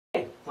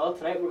Well,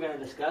 tonight we're going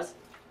to discuss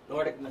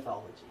Nordic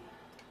mythology.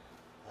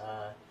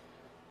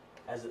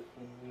 As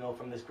you know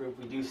from this group,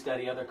 we do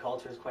study other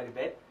cultures quite a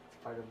bit.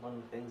 It's part of one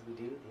of the things we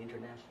do, the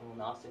International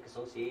Gnostic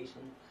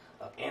Association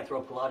of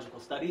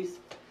Anthropological Studies.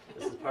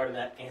 This is part of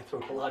that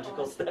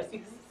anthropological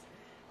studies.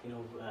 You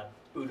know,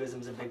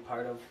 Buddhism's a big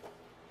part of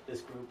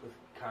this group with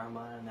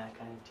karma and that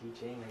kind of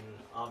teaching, and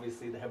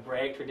obviously the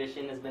Hebraic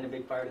tradition has been a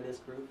big part of this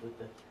group with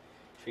the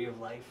Tree of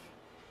Life.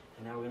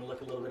 And now we're going to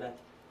look a little bit at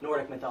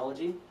Nordic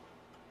mythology,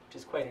 which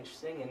is quite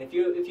interesting. And if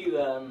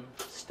you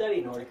study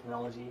Nordic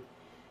mythology,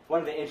 one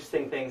of the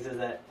interesting things is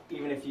that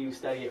even if you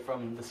study it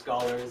from the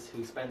scholars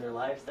who spend their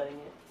lives studying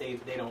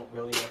it, they don't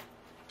really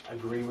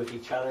agree with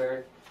each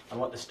other on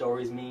what the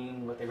stories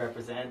mean, what they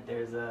represent.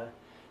 There's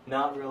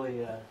not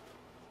really a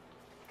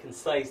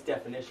concise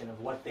definition of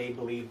what they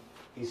believe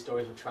these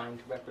stories were trying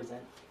to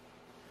represent.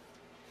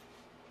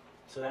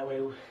 So that way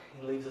it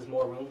leaves us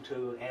more room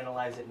to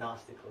analyze it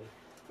Gnostically.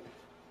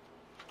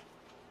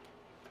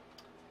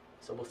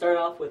 So we'll start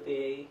off with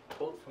a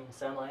quote from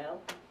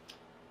Samael.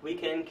 "We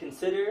can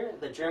consider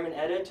the German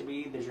Edda to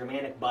be the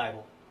Germanic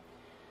Bible.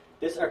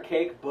 This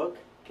archaic book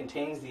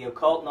contains the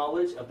occult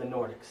knowledge of the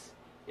Nordics.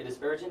 It is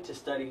urgent to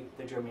study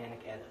the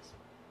Germanic Eddas."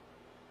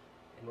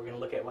 And we're going to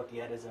look at what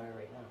the Eddas are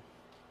right now.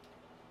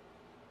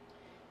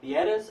 The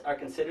Eddas are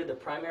considered the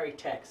primary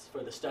texts for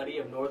the study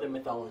of Northern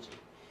mythology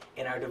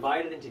and are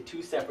divided into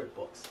two separate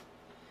books.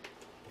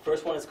 The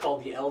first one is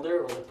called the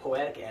Elder or the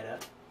Poetic Edda,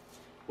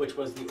 which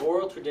was the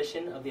oral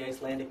tradition of the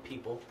Icelandic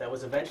people that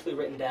was eventually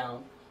written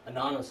down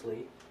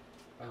anonymously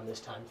around this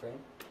time frame,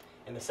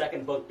 and the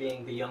second book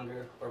being the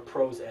Younger or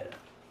Prose Edda,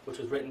 which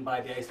was written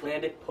by the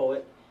Icelandic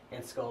poet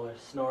and scholar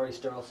Snorri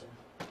Sturluson,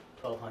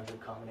 1200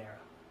 Common Era.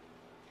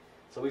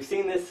 So we've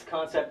seen this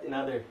concept in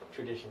other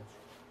traditions.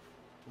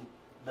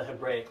 The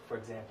Hebraic, for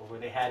example, where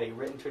they had a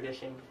written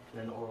tradition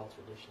and an oral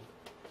tradition.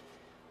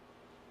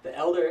 The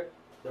Elder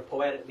or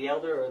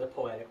the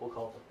Poetic, we'll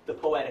call it the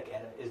Poetic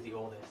Edda, is the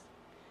oldest.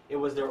 It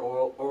was their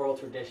oral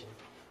tradition.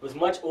 It was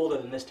much older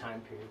than this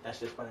time period. That's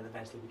just when it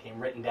eventually became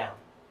written down.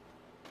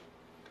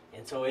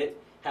 And so it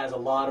has a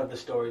lot of the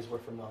stories we're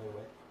familiar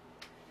with.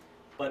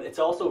 But it's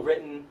also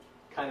written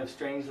kind of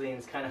strangely, and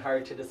it's kind of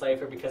hard to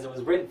decipher because it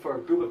was written for a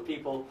group of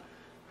people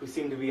who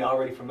seemed to be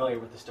already familiar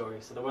with the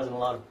story. So there wasn't a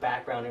lot of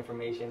background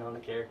information on the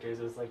characters.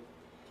 It was like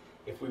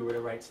if we were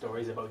to write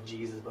stories about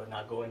Jesus but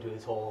not go into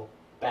his whole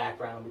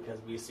background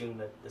because we assume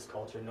that this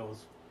culture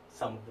knows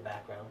some of the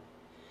background.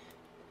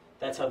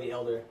 That's how the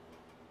Elder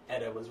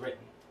Edda was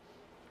written.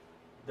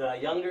 The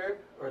Younger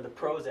or the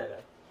Prose Edda,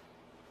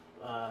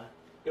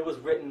 it was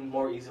written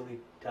more easily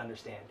to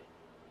understand.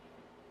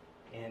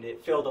 And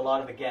it filled a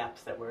lot of the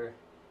gaps that were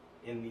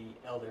in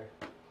the Elder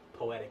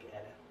Poetic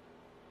Edda,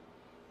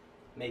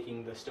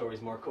 making the stories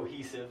more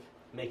cohesive,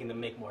 making them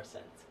make more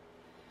sense.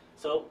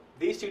 So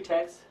these two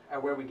texts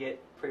are where we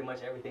get pretty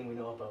much everything we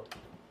know about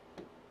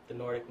the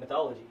Nordic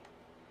mythology.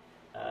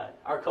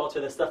 Our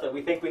culture, the stuff that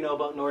we think we know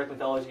about Nordic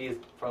mythology is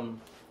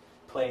from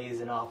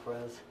plays and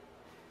operas,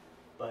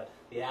 but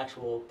the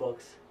actual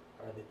books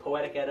are the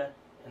Poetic Edda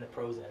and the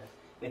Prose Edda.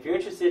 And if you're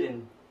interested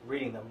in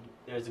reading them,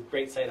 there's a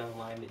great site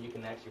online that you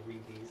can actually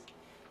read these.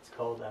 It's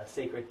called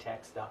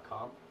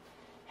sacredtext.com.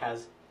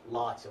 Has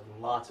lots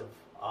of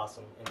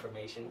awesome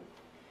information.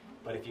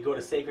 But if you go to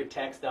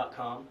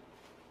sacredtext.com,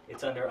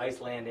 it's under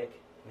Icelandic,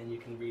 and then you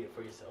can read it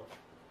for yourself.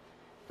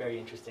 Very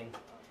interesting.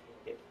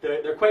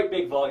 They're quite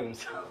big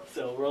volumes,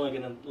 so we're only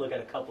going to look at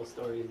a couple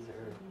stories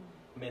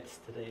or myths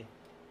today.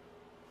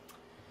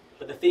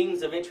 But the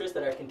themes of interest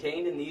that are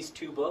contained in these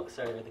two books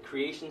are the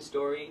creation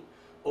story,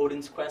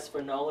 Odin's quest for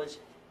knowledge,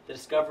 the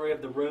discovery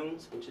of the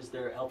runes, which is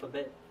their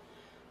alphabet,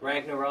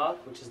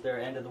 Ragnarok, which is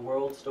their end of the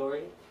world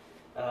story,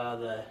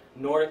 the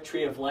Nordic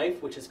Tree of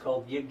Life, which is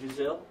called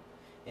Yggdrasil,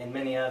 and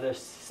many other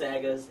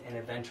sagas and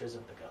adventures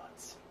of the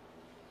gods.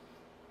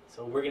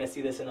 So we're going to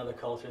see this in other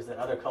cultures, that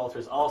other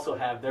cultures also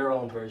have their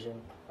own version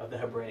of the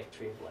Hebraic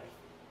Tree of Life.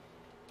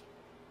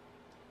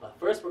 But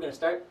first we're going to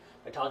start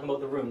by talking about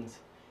the runes.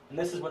 And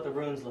this is what the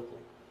runes look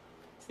like.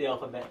 It's the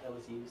alphabet that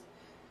was used.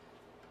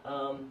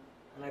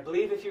 And I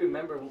believe if you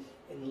remember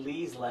in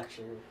Lee's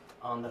lecture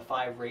on the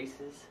 5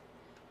 races,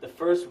 the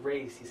first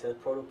race, he said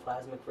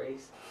protoplasmic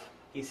race,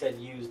 he said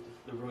used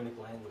the runic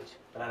language.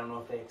 But I don't know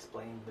if they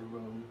explained the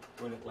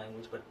runic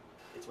language, but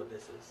it's what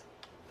this is.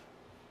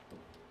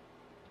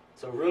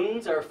 So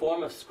runes are a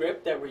form of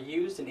script that were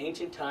used in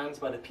ancient times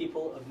by the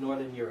people of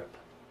Northern Europe.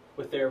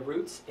 With their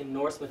roots in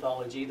Norse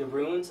mythology, the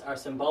runes are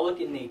symbolic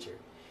in nature.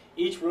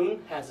 Each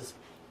rune has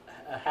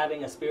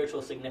having a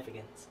spiritual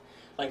significance.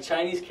 Like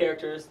Chinese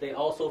characters, they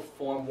also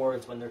form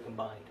words when they're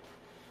combined,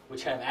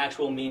 which have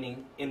actual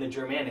meaning in the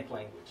Germanic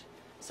language,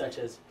 such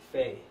as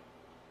fe,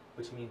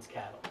 which means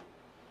cattle.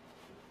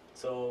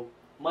 So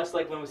much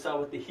like when we saw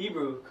with the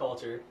Hebrew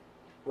culture,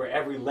 where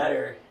every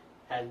letter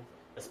had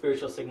a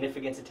spiritual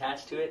significance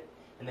attached to it,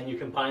 and then you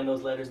combine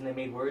those letters and they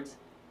made words,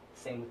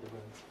 same with the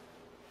runes.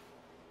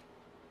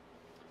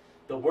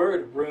 The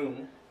word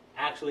rune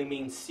actually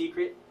means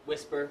secret,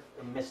 whisper,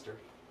 or mystery.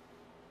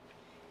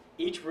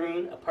 Each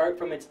rune, apart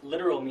from its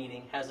literal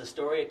meaning, has a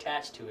story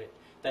attached to it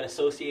that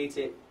associates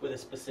it with a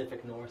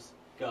specific Norse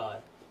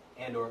god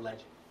and or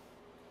legend.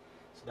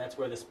 So that's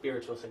where the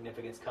spiritual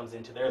significance comes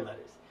into their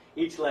letters.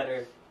 Each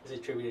letter is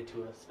attributed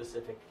to a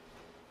specific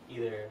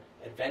either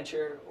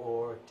adventure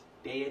or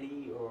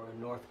deity or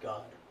North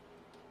god.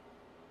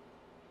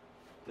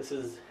 This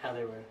is how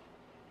they were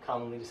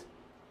commonly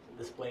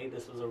displayed.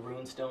 This was a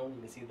rune stone.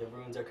 You can see the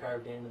runes are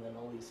carved in, and then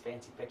all these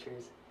fancy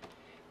pictures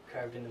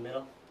carved in the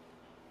middle.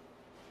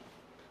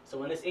 So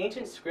when this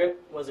ancient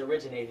script was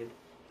originated,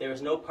 there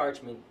was no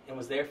parchment and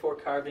was therefore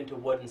carved into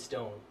wood and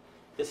stone.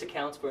 This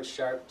accounts for its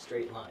sharp,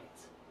 straight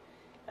lines.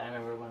 I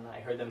remember when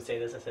I heard them say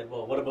this, I said,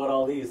 well, what about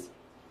all these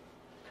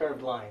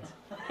curved lines?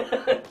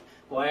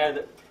 Why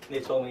are they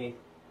told me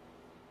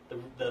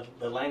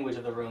the language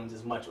of the runes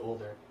is much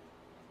older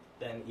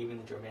than even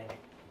the Germanic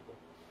people.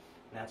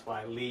 And that's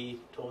why Lee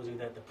told you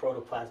that the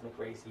protoplasmic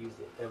race used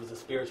it. There was a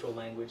spiritual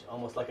language,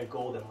 almost like a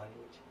golden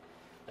language,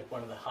 like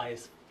one of the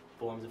highest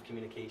forms of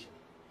communication.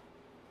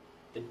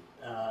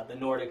 The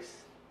Nordics,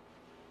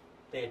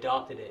 they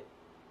adopted it,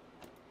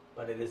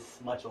 but it is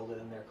much older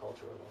than their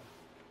culture alone.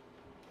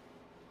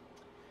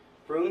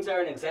 Runes are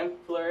an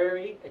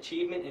exemplary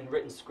achievement in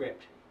written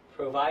script,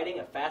 providing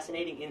a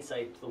fascinating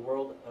insight to the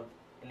world of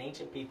an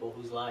ancient people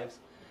whose lives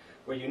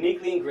were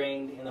uniquely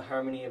ingrained in the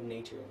harmony of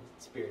nature and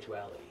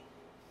spirituality.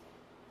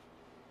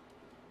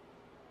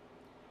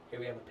 Here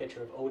we have a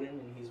picture of Odin,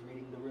 and he's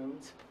reading the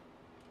runes.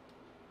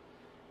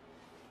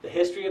 The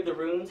history of the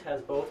runes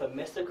has both a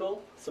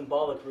mystical,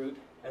 symbolic root,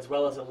 as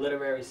well as a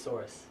literary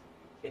source.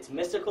 Its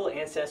mystical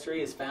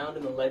ancestry is found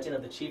in the legend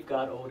of the chief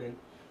god Odin,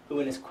 who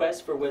in his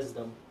quest for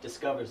wisdom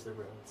discovers the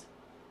runes.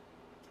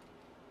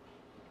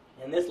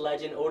 In this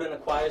legend, Odin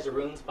acquires the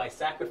runes by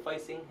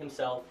sacrificing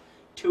himself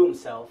to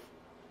himself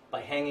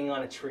by hanging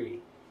on a tree.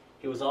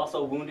 He was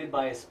also wounded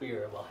by a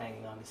spear while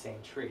hanging on the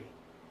same tree.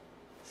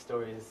 The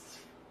story is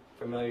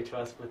familiar to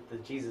us with the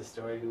Jesus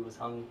story, who was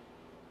hung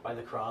by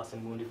the cross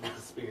and wounded with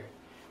a spear.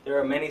 There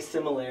are many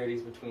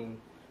similarities between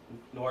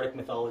Nordic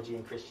mythology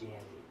and Christianity.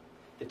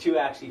 The two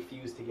actually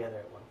fused together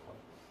at one point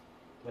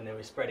when they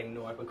were spreading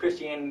north. When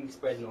Christianity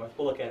spread north,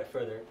 we'll look at it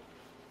further,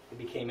 it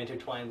became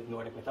intertwined with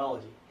Nordic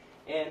mythology.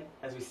 And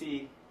as we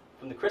see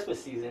from the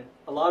Christmas season,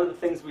 a lot of the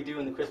things we do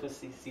in the Christmas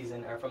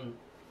season are from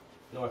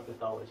Norse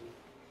mythology.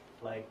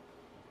 Like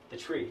the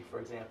tree, for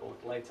example,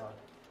 with lights on it.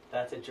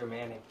 That's a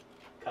Germanic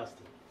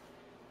custom.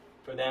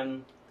 For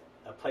them,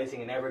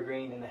 placing an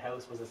evergreen in the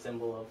house was a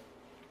symbol of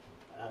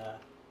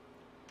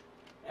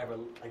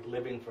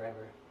living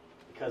forever,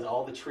 because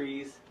all the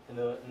trees in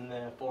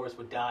the forest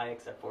would die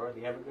except for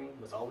the evergreen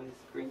was always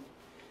green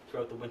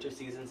throughout the winter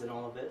seasons and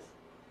all of this.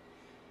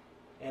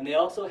 And they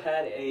also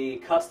had a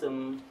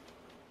custom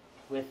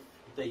with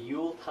the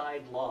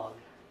Yuletide log,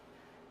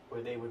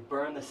 where they would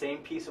burn the same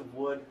piece of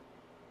wood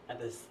at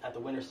the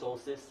winter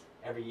solstice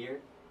every year.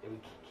 They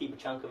would keep a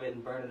chunk of it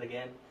and burn it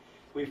again.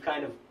 We've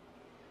kind of,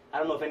 I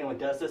don't know if anyone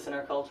does this in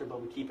our culture,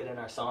 but we keep it in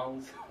our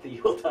songs, the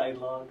Yuletide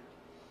log.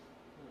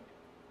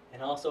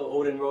 And also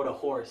Odin rode a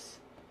horse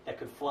that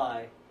could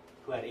fly,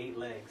 who had 8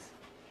 legs.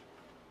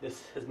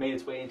 This has made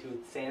its way into the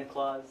Santa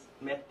Claus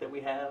myth that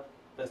we have.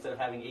 But instead of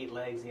having 8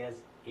 legs, he has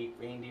 8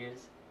 reindeers.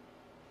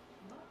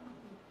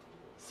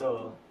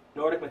 So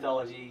Nordic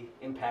mythology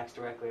impacts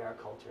directly our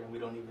culture, and we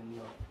don't even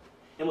know.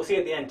 And we'll see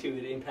at the end too,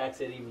 it impacts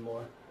it even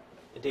more.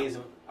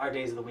 Our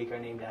days of the week are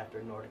named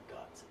after Nordic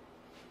gods.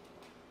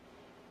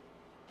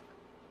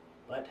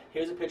 But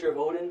here's a picture of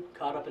Odin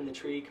caught up in the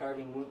tree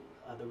carving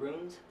the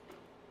runes.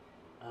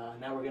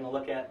 Now we're going to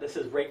look at, this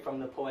is right from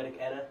the Poetic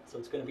Edda, so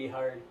it's going to be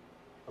a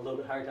little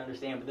bit hard to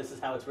understand, but this is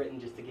how it's written,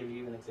 just to give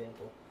you an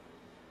example.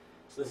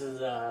 So this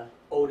is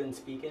Odin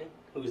speaking,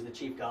 who is the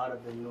chief god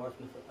of the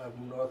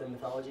northern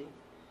mythology.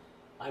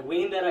 I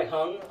weened that I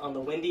hung on the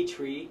windy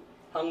tree,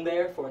 hung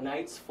there for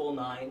nights full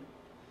 9.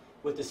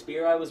 With the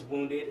spear I was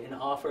wounded, and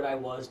offered I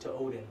was to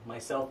Odin,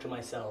 myself to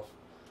myself,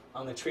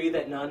 on the tree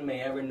that none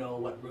may ever know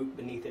what root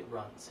beneath it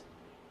runs.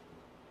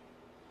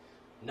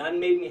 None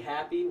made me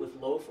happy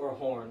with loaf or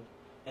horn,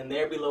 and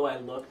there below I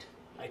looked.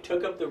 I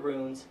took up the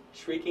runes,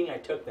 shrieking I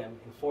took them,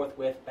 and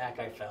forthwith back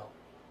I fell.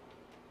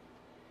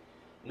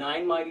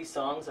 9 mighty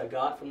songs I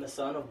got from the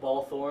son of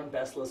Balthorn,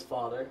 Bestla's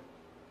father,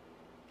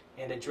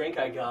 and a drink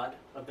I got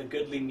of the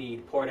goodly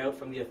mead poured out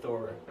from the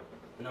Athora.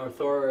 And the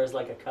Athora is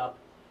like a cup.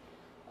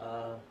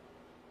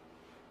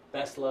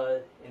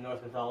 Bestla in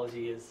Norse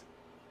mythology is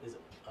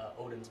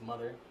Odin's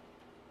mother.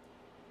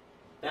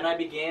 Then I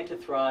began to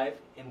thrive,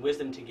 and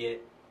wisdom to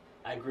get.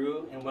 I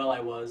grew, and well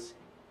I was.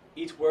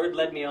 Each word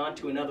led me on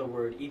to another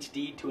word, each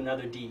deed to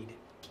another deed.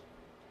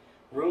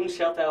 Runes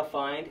shalt thou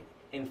find,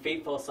 in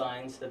fateful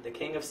signs that the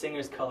king of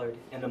singers colored,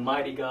 and the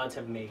mighty gods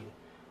have made.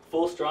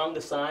 Full strong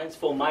the signs,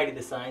 full mighty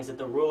the signs, that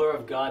the ruler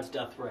of gods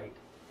doth write.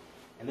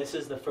 And this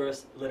is the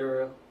first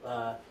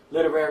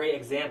literary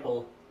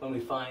example when we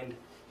find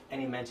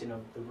any mention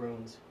of the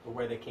runes, or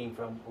where they came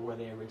from, or where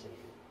they originated.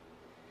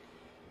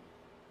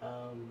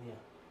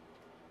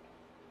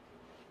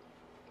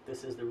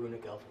 This is the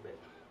runic alphabet.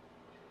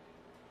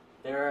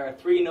 There are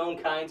 3 known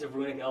kinds of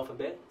runic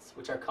alphabets,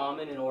 which are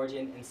common in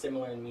origin and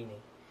similar in meaning.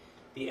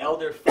 The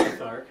Elder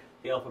Futhark,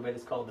 the alphabet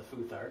is called the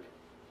Futhark,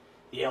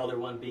 the elder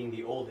one being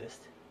the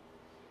oldest,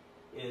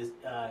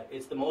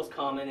 it's the most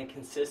common and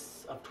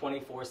consists of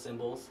 24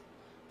 symbols.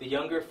 The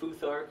younger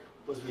Futhark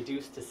was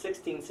reduced to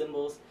 16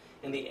 symbols,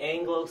 and the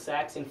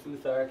Anglo-Saxon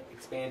Futhark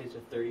expanded to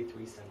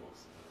 33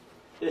 symbols.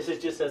 This is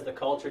just as the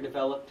culture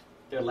developed,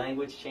 their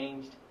language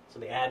changed, so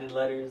they added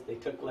letters, they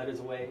took letters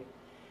away.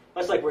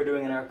 Much like we're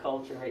doing in our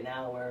culture right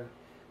now, where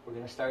we're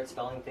going to start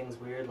spelling things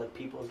weird, like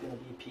people is going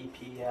to be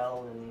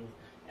PPL and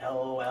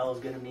LOL is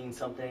going to mean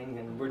something,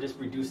 and we're just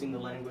reducing the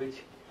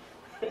language.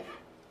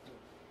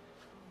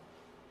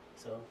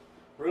 So,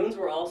 runes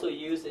were also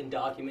used in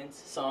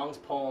documents, songs,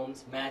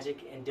 poems,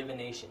 magic, and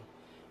divination,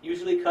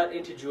 usually cut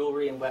into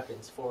jewelry and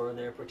weapons for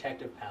their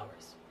protective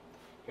powers.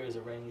 Here's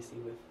a ring you see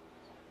with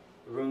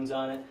runes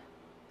on it.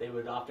 They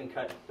would often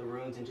cut the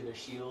runes into their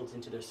shields,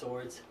 into their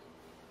swords.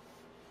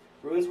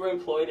 Runes were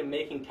employed in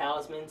making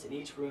talismans, and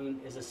each rune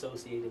is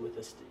associated with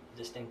a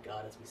distinct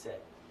god, as we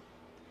said.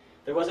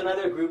 There was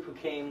another group who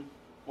came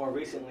more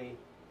recently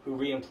who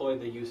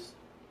re-employed the use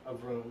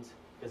of runes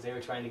because they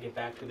were trying to get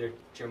back to their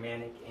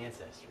Germanic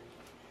ancestry.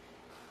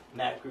 And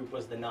that group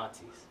was the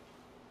Nazis.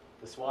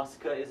 The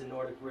swastika is a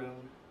Nordic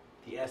rune.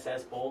 The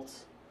SS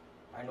bolts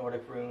are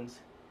Nordic runes.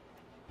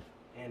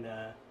 And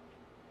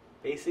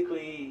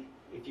basically,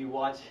 if you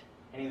watch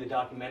any of the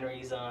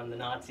documentaries on the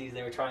Nazis,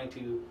 they were trying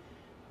to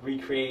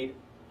recreate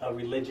a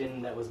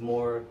religion that was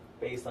more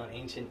based on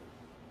ancient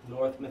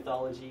Norse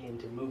mythology and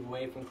to move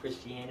away from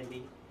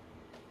Christianity.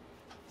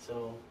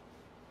 So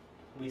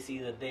we see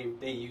that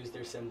they used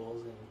their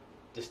symbols and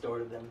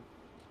distorted them.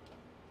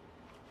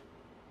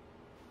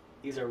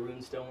 These are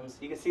rune stones.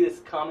 You can see this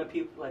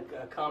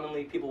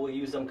commonly people will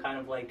use them kind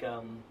of like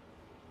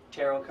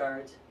tarot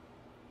cards.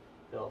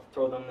 They'll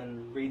throw them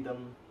and read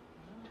them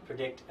to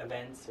predict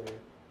events or the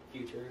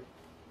future.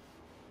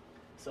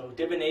 So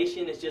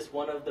divination is just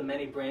one of the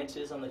many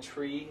branches on the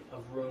tree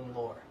of rune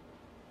lore.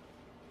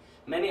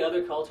 Many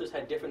other cultures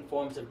had different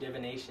forms of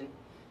divination,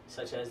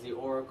 such as the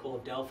Oracle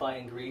of Delphi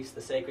in Greece,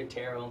 the Sacred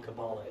Tarot and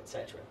Kabbalah,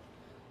 etc.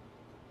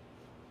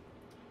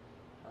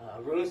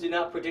 Runes do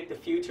not predict the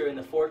future in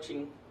the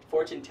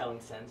fortune-telling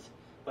sense,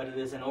 but it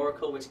is an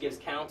oracle which gives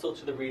counsel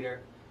to the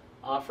reader,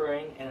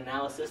 offering an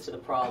analysis to the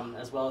problem,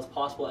 as well as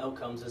possible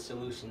outcomes and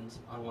solutions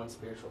on one's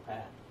spiritual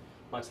path,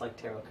 much like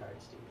tarot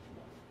cards do.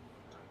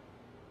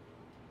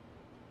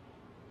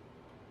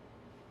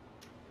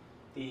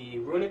 The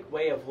runic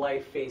way of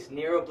life faced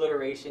near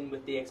obliteration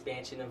with the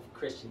expansion of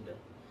Christendom.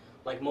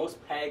 Like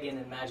most pagan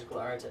and magical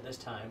arts at this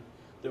time,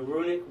 the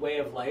runic way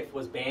of life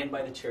was banned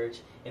by the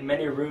church, and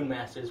many rune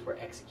masters were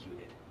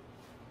executed.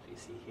 You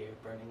see here,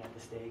 burning at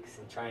the stakes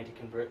and trying to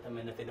convert them,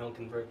 and if they don't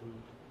convert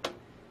them,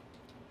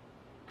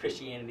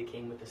 Christianity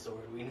came with the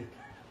sword.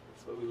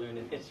 That's what we learned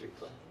in history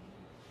class.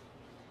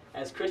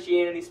 As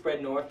Christianity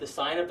spread north, the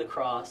sign of the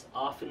cross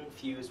often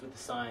fused with the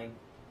sign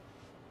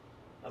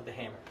of the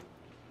hammer,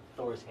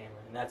 Thor's hammer,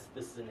 and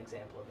this is an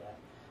example of that.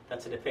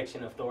 That's a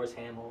depiction of Thor's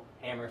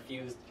hammer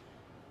fused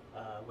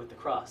with the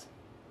cross.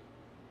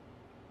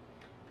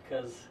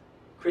 Because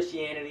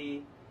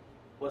Christianity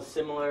was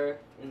similar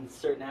in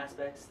certain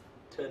aspects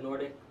to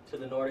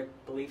the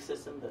Nordic belief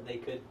system, that they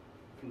could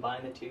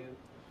combine the two.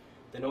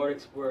 The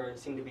Nordics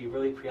seemed to be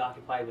really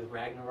preoccupied with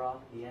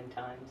Ragnarok, the end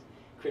times.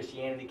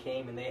 Christianity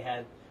came and they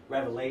had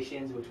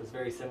Revelations, which was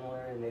very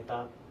similar, and they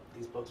thought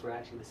these books were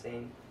actually the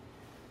same.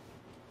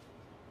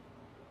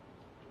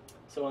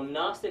 So in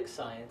Gnostic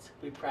science,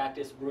 we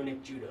practice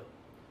runic judo,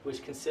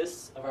 which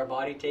consists of our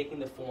body taking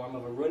the form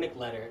of a runic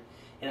letter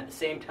and at the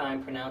same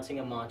time pronouncing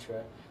a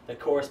mantra that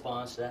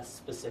corresponds to that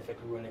specific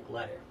runic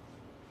letter.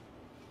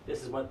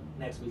 This is what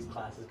next week's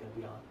class is going to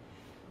be on.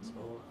 So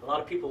a lot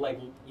of people like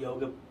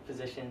yoga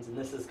positions, and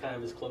this is kind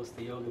of as close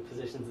to yoga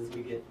positions as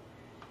we get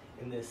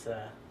in this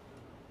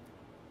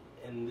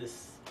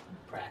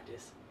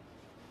practice.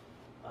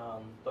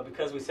 But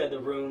because we said the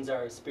runes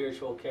are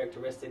spiritual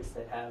characteristics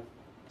that have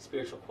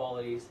spiritual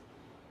qualities,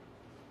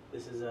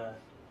 this is a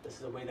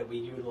way that we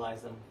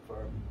utilize them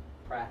for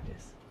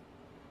practice.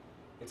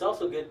 It's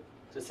also good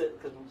to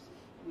sit, because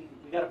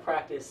we got to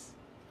practice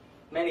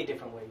many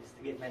different ways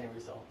to get many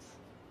results.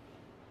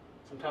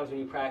 Sometimes when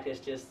you practice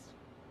just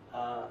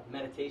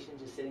meditation,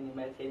 just sitting and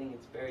meditating,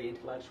 it's very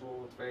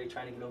intellectual, it's very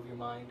trying to get over your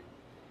mind.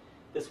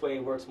 This way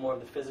it works more of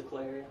the physical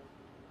area.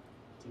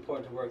 It's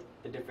important to work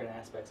the different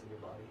aspects of your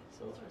body.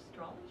 So those are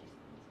astrology signs.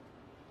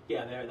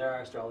 Yeah, there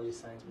are astrology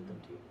signs with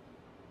them too.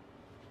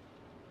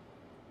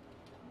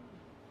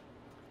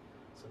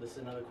 So this is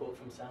another quote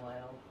from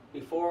Samael.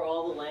 Before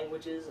all the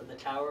languages of the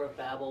Tower of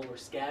Babel were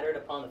scattered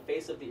upon the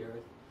face of the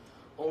earth,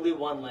 only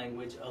one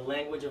language, a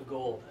language of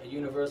gold, a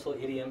universal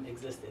idiom,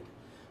 existed.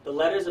 The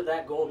letters of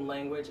that golden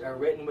language are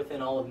written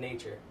within all of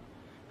nature.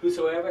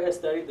 Whosoever has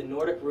studied the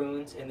Nordic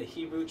runes and the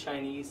Hebrew,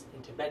 Chinese,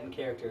 and Tibetan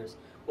characters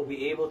will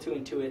be able to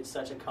intuit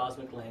such a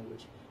cosmic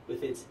language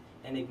with its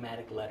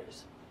enigmatic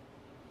letters.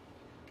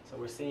 So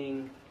we're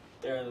seeing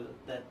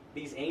that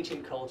these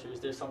ancient cultures,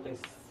 there's something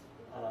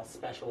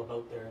special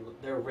about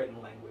their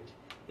written language.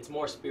 It's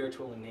more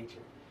spiritual in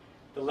nature.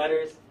 The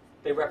letters,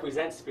 they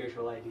represent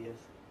spiritual ideas,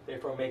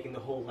 therefore making the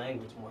whole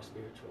language more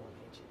spiritual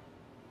in nature.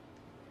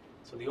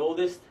 So the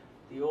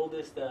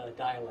oldest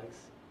dialects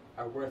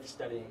are worth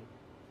studying.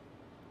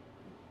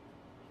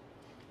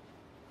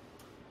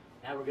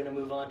 Now we're going to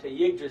move on to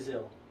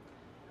Yggdrasil.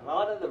 A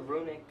lot of the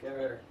runic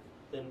or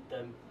the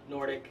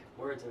Nordic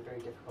words are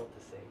very difficult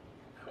to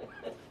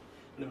say.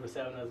 Number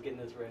 7, I was getting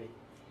this ready.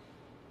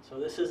 So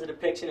this is a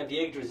depiction of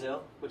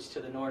Yggdrasil, which to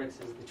the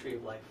Nordics is the tree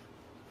of life.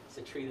 It's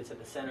a tree that's at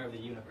the center of the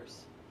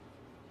universe.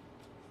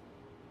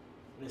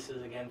 And this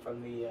is again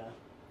from the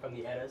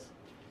Eddas.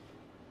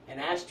 An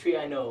ash tree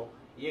I know,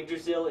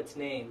 Yggdrasil its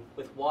name,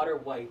 with water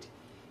white,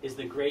 is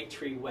the great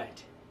tree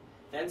wet.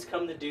 Thence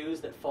come the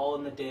dews that fall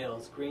in the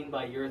dales, green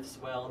by earth's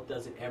well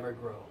does it ever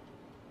grow.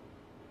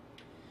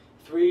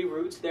 3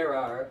 roots there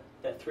are,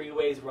 that 3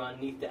 ways run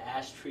neath the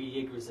ash tree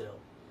Yggdrasil.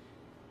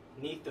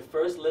 Neath the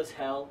first lives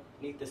hell,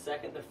 neath the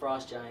second the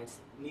frost giants,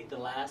 neath the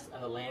last are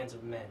the lands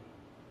of men.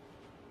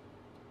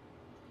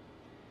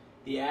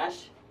 The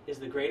ash is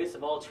the greatest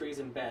of all trees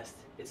and best.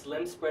 Its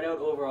limbs spread out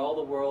over all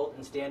the world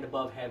and stand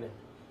above heaven.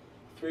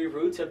 3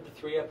 roots of the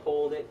 3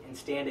 uphold it and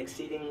stand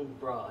exceeding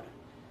broad.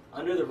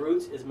 Under the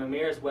roots is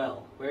Mimir's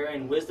well,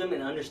 wherein wisdom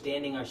and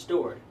understanding are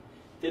stored.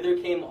 Thither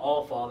came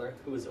Allfather,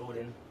 who is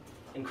Odin,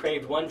 and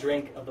craved one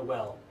drink of the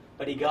well,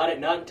 but he got it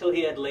not until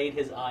he had laid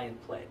his eye in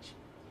pledge.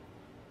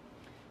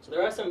 So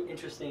there are some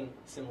interesting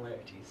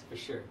similarities, for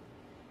sure.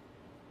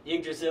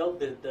 Yggdrasil,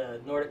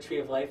 the Nordic tree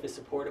of life, is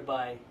supported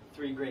by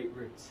 3 great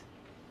roots.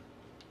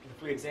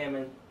 If we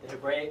examine the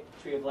Hebraic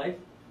tree of life,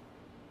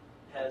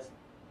 it has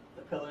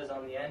the pillars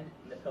on the end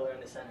and the pillar in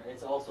the center.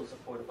 It's also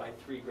supported by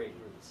 3 great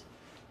roots.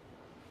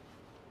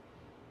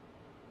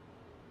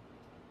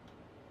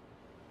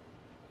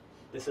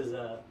 This is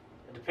a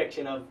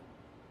depiction of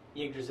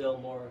Yggdrasil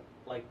more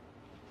like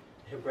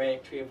the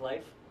Hebraic tree of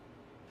life.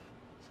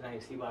 So now you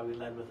see why we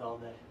led with all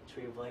that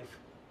tree of life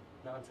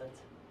nonsense.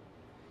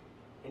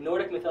 In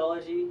Nordic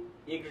mythology,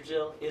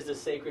 Yggdrasil is the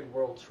sacred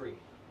world tree.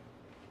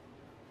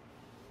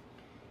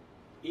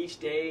 Each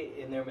day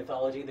in their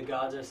mythology, the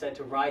gods are said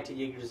to ride to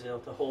Yggdrasil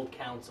to hold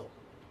council.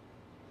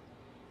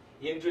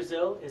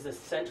 Yggdrasil is the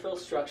central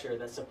structure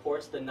that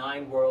supports the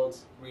 9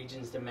 worlds,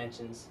 regions,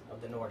 dimensions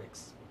of the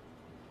Nordics.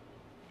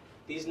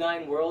 These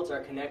 9 worlds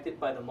are connected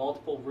by the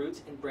multiple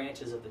roots and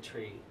branches of the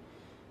tree,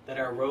 that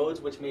are roads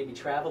which may be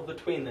traveled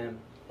between them,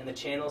 and the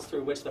channels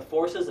through which the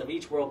forces of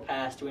each world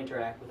pass to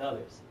interact with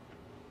others.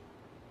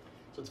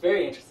 So it's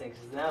very interesting,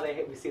 because now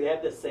we see they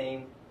have the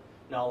same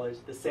knowledge,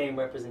 the same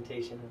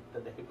representation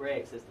that the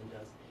Hebraic system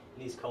does.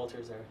 And these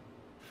cultures are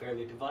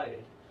fairly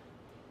divided.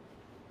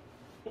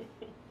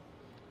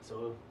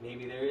 So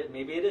maybe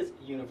it is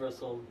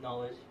universal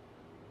knowledge.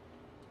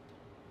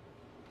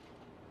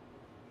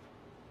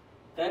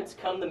 Thence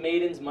come the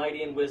maidens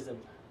mighty in wisdom,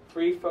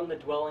 3 from the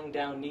dwelling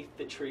down neath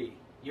the tree.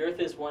 Yurth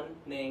is one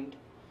named,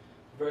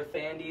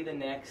 Verthandi the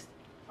next.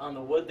 On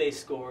the wood they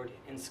scored,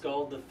 and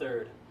Skuld the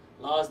third.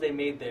 Laws they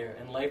made there,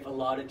 and life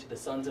allotted to the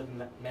sons of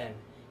men,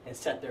 and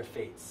set their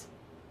fates.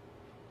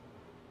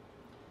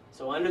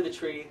 So under the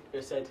tree,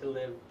 they're said to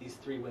live these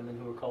 3 women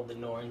who were called the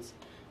Norns,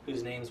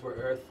 whose names were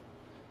Earth,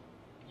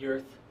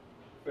 Yurth,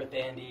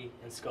 Verthandi,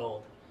 and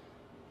Skuld.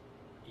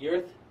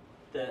 Yurth,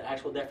 the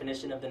actual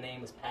definition of the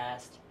name is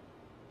past,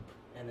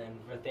 and then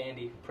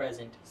Verthandi,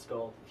 present,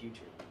 Skuld,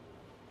 future.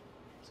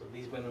 So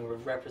these women were a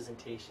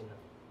representation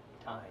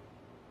of time.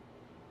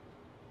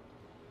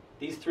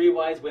 These 3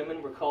 wise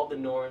women were called the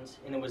Norns,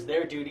 and it was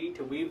their duty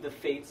to weave the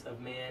fates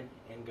of man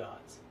and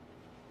gods.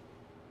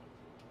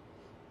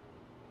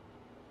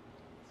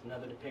 It's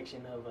another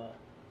depiction of a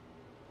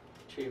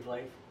tree of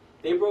life.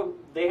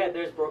 They had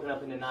theirs broken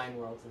up into 9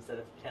 worlds instead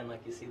of 10,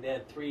 like you see. They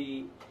had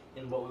 3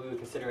 in what we would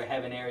consider a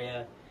heaven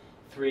area,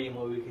 3 in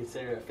what we would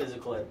consider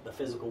the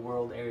physical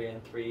world area,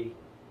 and 3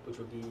 which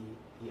would be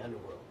the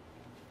underworld.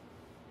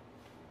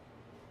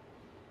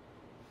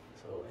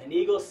 So an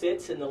eagle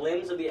sits in the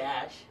limbs of the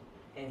ash,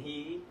 and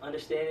he,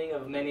 understanding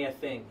of many a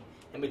thing.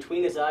 And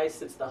between his eyes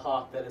sits the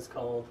hawk that is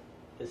called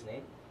his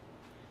name.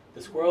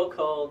 The squirrel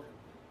called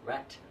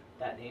Rat,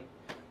 that name,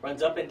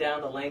 runs up and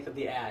down the length of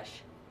the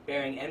ash,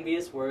 bearing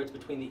envious words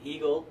between the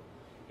eagle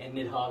and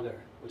Nidhagar,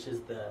 which is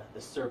the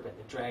serpent,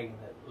 the dragon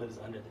that lives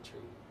under the tree.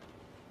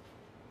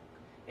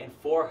 And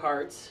 4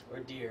 hearts, or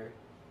deer,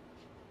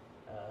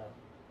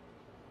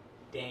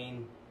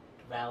 Dane,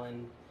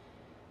 Dvalin,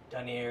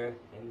 Dunir,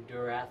 and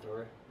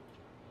Durathor,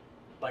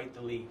 bite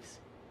the leaves.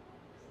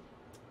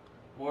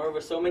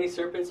 Moreover, so many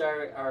serpents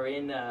are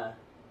in,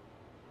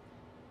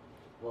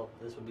 well,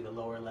 this would be the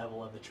lower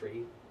level of the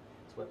tree.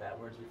 That's what that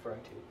word's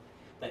referring to.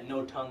 That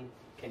no tongue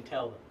can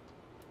tell them.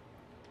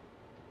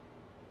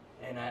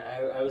 And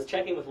I was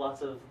checking with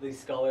lots of these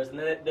scholars, and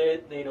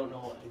they don't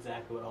know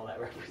exactly what all that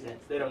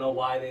represents. They don't know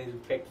why they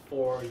picked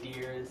 4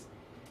 deers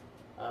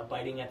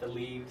biting at the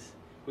leaves.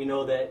 We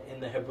know that in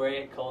the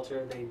Hebraic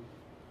culture,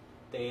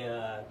 they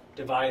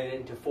divided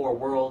it into 4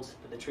 worlds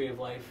that the Tree of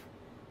Life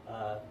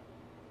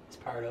is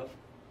part of.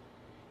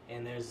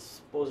 And there's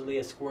supposedly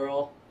a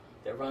squirrel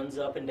that runs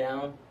up and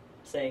down,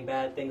 saying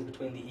bad things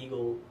between the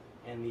eagle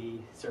and the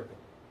serpent.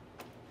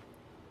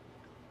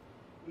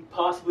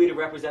 Possibly to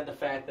represent the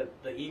fact that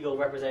the eagle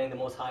representing the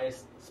most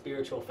highest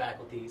spiritual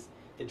faculties,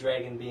 the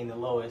dragon being the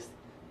lowest,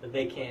 that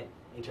they can't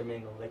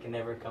intermingle. They can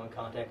never come in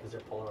contact because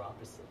they're polar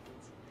opposites.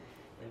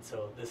 And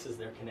so this is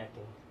their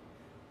connecting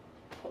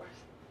force.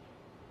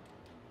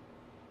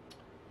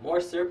 More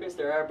serpents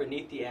there are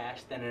beneath the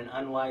ash than an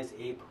unwise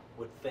ape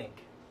would think.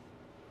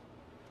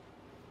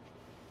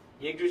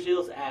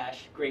 Yggdrasil's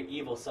ash great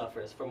evil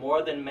suffers, for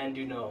more than men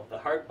do know. The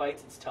heart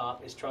bites its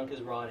top, its trunk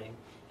is rotting,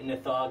 and the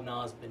thog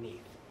gnaws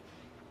beneath.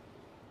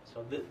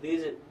 So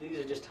these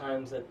are just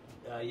times that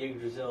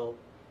Yggdrasil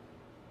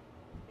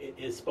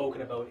is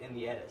spoken about in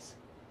the Eddas.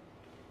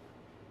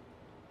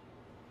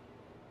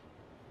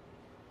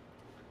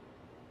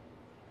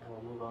 And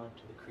we'll move on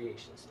to the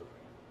creation story.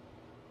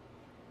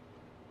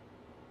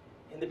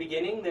 In the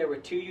beginning, there were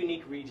two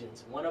unique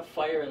regions, one of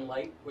fire and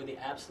light, where the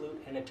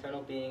absolute and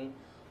eternal being,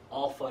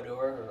 All-Father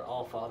or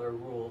All-Father,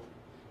 ruled,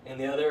 and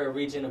the other a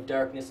region of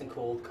darkness and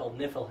cold called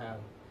Niflheim,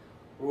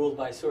 ruled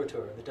by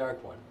Surtur, the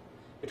Dark One.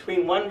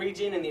 Between one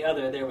region and the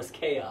other, there was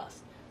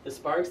chaos. The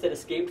sparks that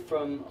escaped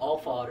from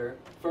All-Father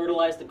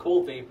fertilized the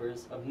cold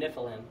vapors of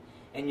Niflheim,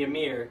 and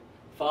Ymir,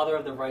 father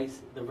of the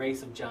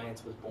race of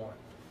giants, was born.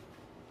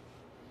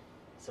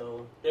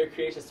 So their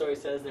creation story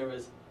says there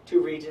was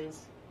two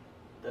regions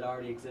that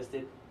already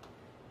existed,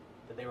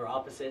 that they were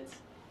opposites,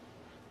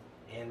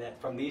 and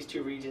that from these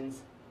two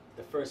regions,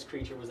 the first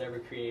creature was ever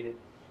created.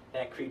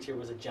 That creature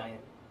was a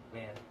giant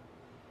man,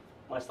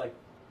 much like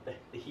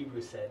the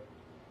Hebrews said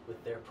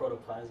with their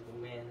protoplasmic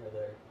man,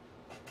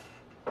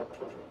 or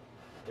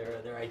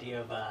their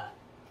idea of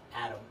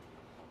Adam.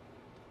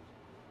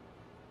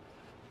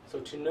 So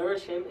to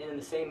nourish him, and in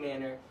the same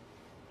manner,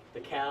 the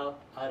cow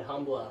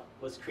Adhumbla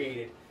was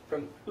created,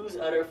 from whose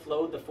udder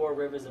flowed the 4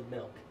 rivers of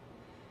milk.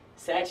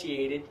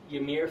 Satiated,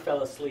 Ymir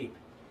fell asleep,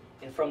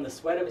 and from the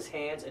sweat of his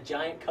hands a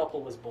giant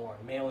couple was born,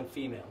 male and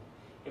female,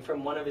 and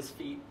from one of his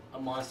feet a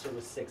monster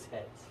with 6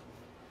 heads.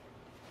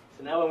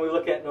 So now when we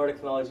look at Nordic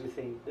mythology, we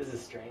think, this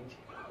is strange.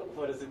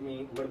 What does it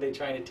mean? What are they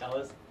trying to tell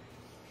us?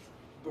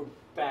 We're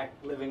back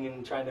living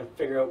and trying to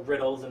figure out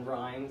riddles and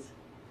rhymes.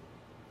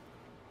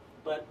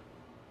 But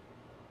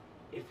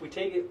if we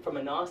take it from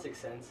a Gnostic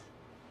sense,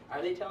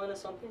 are they telling us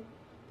something?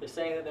 They're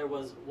saying that there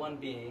was one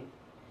being,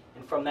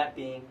 and from that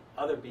being,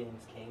 other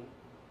beings came.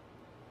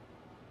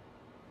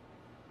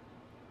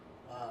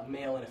 A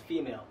male and a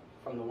female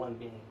from the one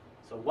being.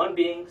 So one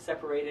being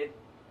separated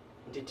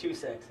into 2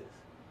 sexes.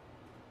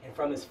 And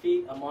from his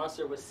feet, a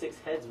monster with 6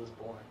 heads was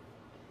born.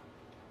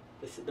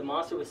 The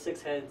monster with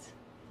 6 heads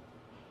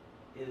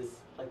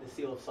is like the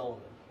seal of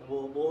Solomon. And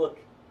we'll look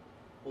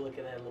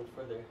at that a little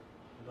further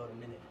in about a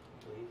minute,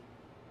 I believe.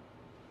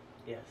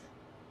 Yes.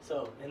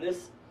 So, in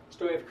this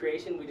story of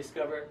creation, we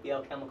discover the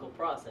alchemical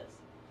process.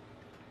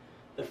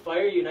 The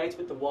fire unites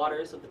with the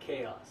waters of the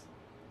chaos.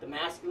 The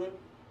masculine,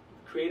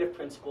 creative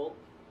principle,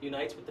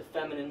 unites with the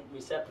feminine,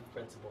 receptive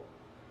principle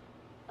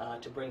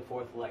to bring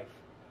forth life.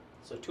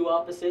 So 2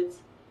 opposites,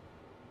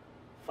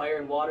 fire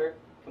and water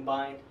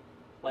combined,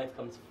 life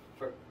comes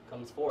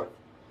forth.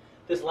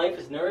 This life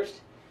is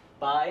nourished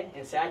by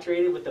and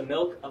saturated with the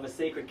milk of a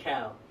sacred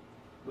cow,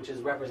 which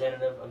is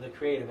representative of the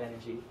creative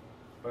energy,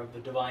 or of the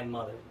Divine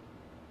Mother.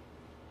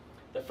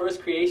 The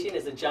first creation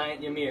is the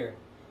giant Ymir,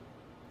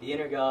 the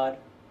inner god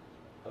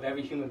of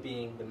every human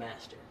being, the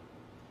master.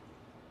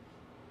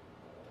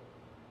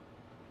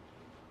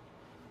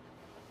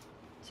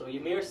 So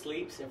Ymir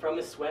sleeps, and from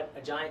his sweat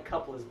a giant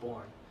couple is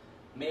born,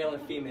 male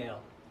and female,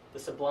 the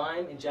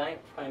sublime and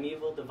giant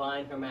primeval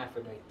divine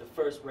hermaphrodite, the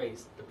first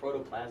race, the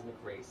protoplasmic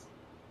race.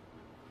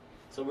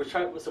 So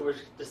we're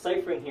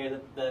deciphering here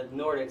that the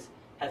Nordics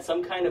had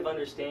some kind of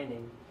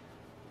understanding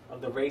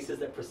of the races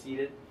that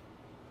preceded,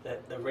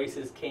 that the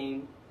races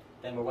came,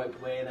 then were wiped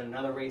away, then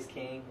another race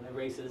came, and the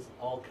races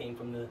all came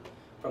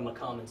from a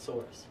common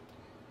source.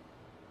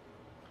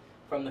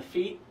 From the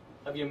feet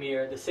of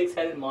Ymir, the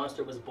 6-headed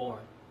monster was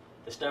born,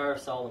 the Star of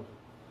Solomon,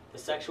 the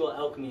sexual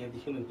alchemy of the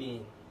human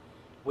being,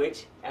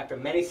 which, after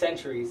many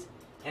centuries,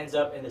 ends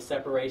up in the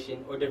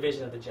separation or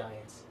division of the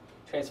giants,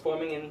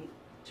 transforming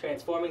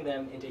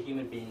them into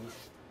human beings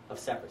of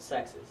separate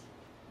sexes.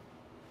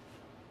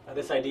 Now,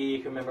 this idea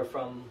you can remember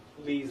from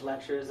Lee's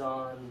lectures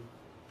on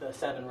the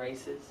 7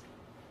 races,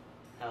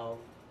 how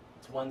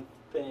it's one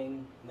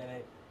thing, and then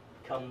it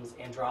becomes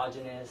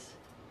androgynous,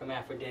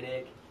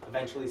 hermaphroditic,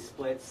 eventually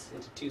splits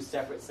into 2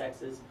 separate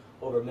sexes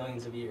over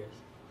millions of years,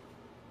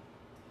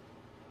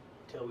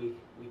 until we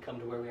come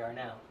to where we are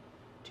now,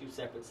 2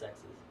 separate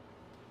sexes.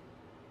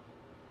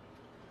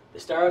 The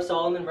Star of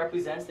Solomon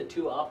represents the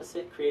 2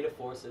 opposite creative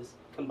forces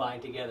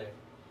combined together.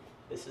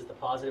 This is the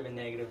positive and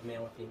negative,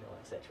 male and female,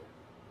 etc.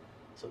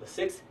 So the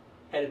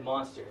 6-headed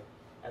monster,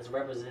 as a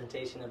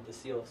representation of the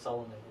seal of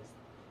Solomon,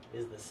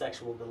 is the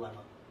sexual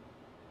dilemma.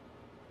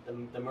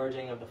 The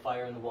merging of the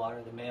fire and the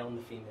water, the male and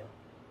the female.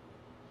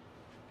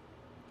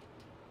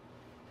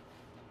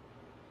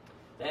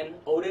 Then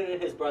Odin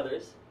and his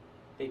brothers,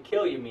 they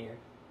kill Ymir,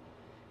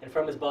 and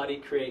from his body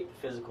create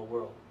the physical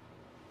world.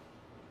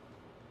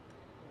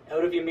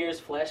 Out of Ymir's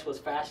flesh was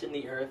fashioned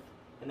the earth,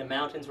 and the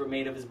mountains were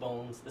made of his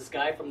bones, the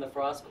sky from the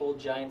frost-cold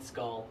giant's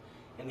skull,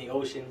 and the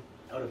ocean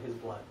out of his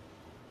blood.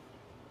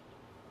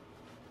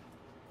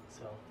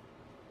 So,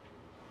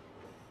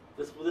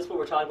 this is what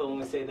we're talking about when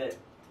we say that it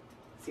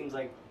seems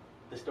like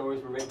the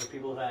stories were written for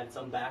people who had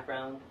some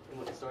background in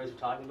what the stories were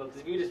talking about.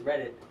 Because if you just read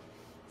it,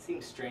 it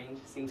seems strange.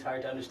 It seems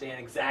hard to understand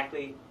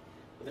exactly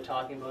what they're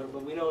talking about.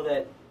 But we know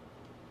that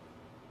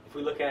if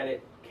we look at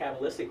it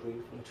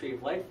Kabbalistically, from the Tree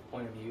of Life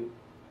point of view,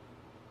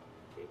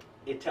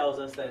 it tells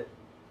us that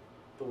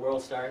the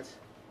world starts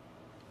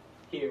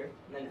here,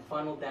 and then it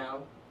funneled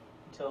down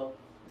until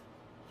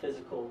the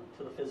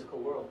physical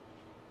world.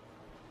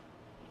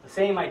 The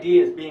same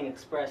idea is being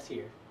expressed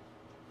here,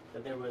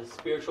 that there was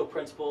spiritual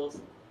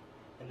principles,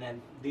 and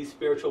then these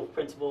spiritual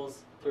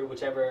principles, through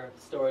whichever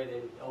story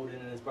that Odin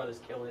and his brothers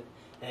kill it,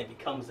 and it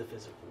becomes the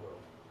physical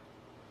world.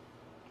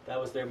 That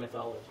was their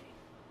mythology.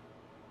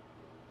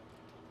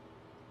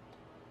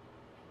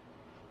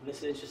 And this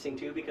is interesting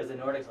too, because the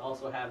Nordics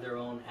also have their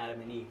own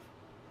Adam and Eve.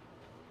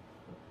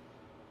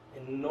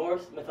 In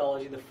Norse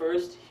mythology, the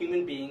first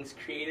human beings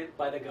created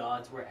by the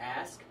gods were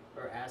Ask,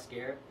 or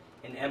Askr,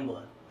 and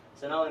Embla.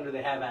 So not only do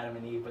they have Adam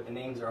and Eve, but the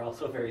names are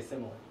also very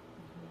similar.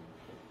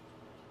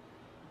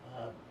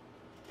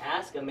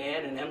 Ask, a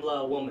man, and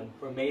Embla, a woman,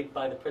 were made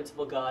by the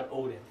principal god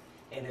Odin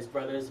and his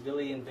brothers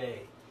Vili and Ve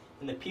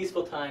in the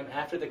peaceful time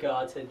after the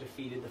gods had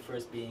defeated the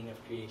first being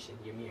of creation,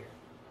 Ymir.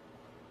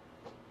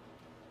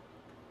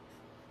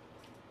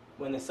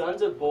 When the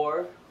sons of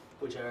Bor,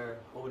 which are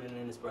Odin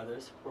and his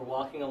brothers, were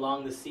walking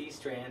along the sea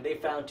strand, they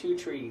found 2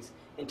 trees,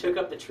 and took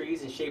up the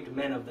trees and shaped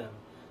men of them.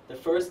 The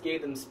first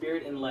gave them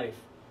spirit and life,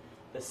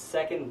 the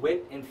second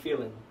wit and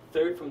feeling,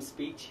 third from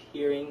speech,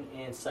 hearing,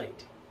 and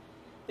sight.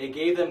 They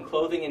gave them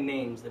clothing and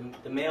names.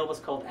 The male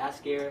was called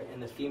Askr,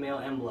 and the female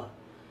Embla,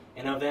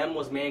 and of them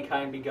was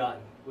mankind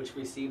begotten, which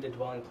received a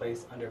dwelling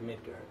place under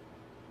Midgard.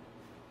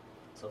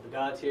 So the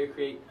gods here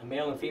create a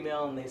male and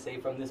female, and they say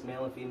from this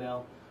male and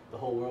female, the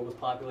whole world was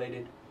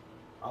populated,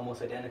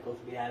 almost identical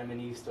to the Adam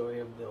and Eve story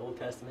of the Old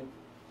Testament.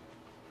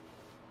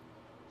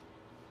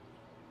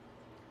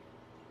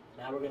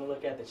 Now we're going to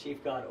look at the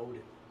chief god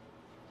Odin.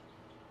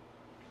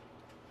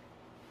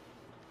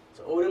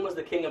 So Odin was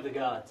the king of the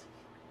gods.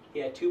 He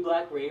had 2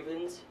 black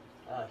ravens,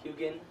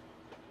 Hugin,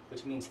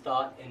 which means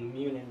thought, and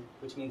Munin,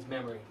 which means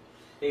memory.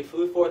 They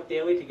flew forth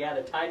daily to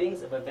gather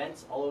tidings of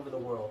events all over the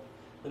world.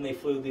 Then they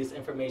flew this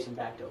information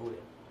back to Odin,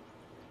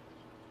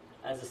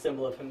 as a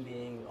symbol of him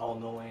being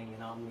all-knowing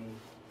and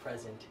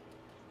omnipresent.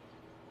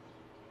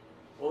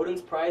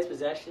 Odin's prized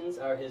possessions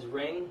are his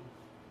ring,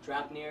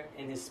 Draupnir,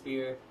 and his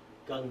spear,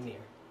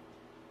 Gungnir.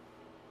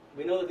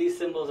 We know that these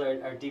symbols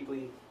are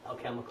deeply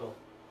alchemical,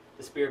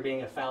 the spear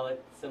being a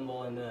phallic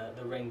symbol and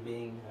the ring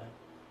being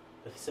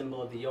the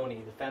symbol of the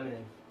yoni, the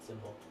feminine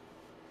symbol.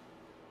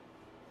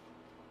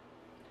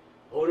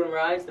 Odin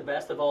rides the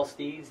best of all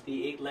steeds,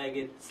 the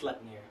 8-legged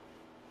Sleipnir,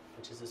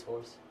 which is his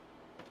horse,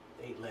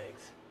 8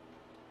 legs.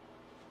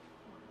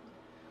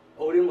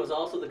 Odin was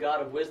also the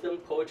god of wisdom,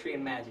 poetry,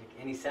 and magic,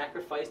 and he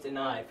sacrificed an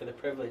eye for the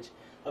privilege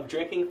of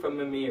drinking from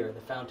Mimir,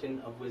 the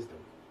fountain of wisdom.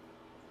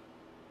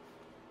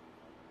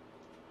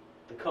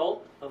 The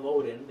cult of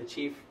Odin, the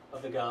chief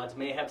of the gods,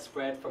 may have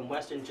spread from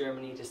Western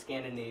Germany to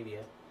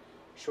Scandinavia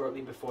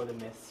shortly before the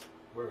myths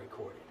were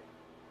recorded.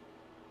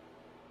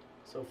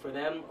 So for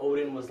them,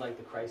 Odin was like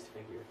the Christ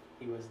figure.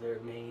 He was their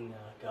main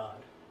god.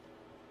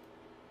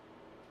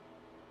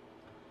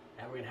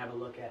 Now we're going to have a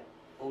look at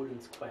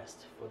Odin's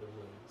quest for the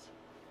runes.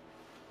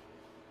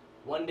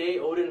 One day,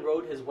 Odin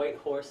rode his white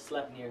horse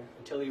Sleipnir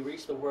until he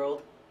reached the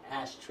world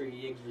ash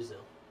tree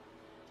Yggdrasil.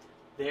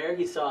 There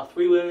he saw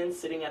 3 women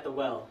sitting at the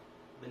well,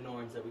 the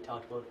Norns that we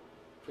talked about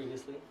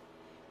previously.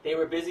 They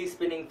were busy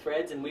spinning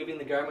threads and weaving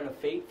the garment of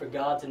fate for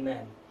gods and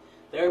men.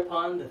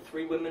 Thereupon the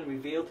 3 women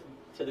revealed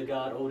to the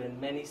god Odin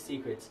many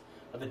secrets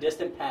of the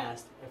distant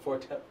past and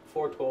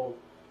foretold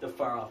the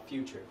far-off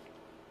future.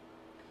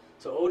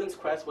 So Odin's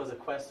quest was a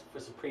quest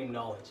for supreme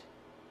knowledge.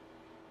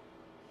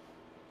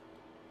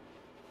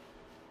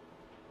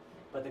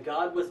 But the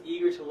god was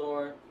eager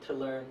to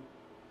learn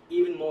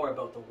even more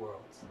about the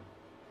worlds.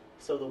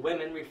 So the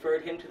women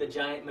referred him to the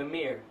giant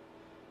Mimir,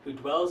 who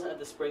dwells at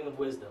the spring of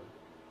wisdom,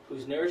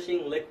 whose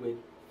nourishing liquid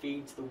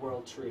feeds the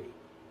world tree.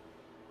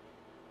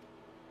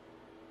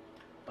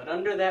 But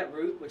under that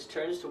root which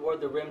turns toward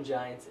the rim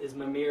giants is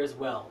Mimir's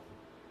well,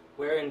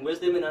 wherein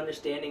wisdom and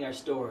understanding are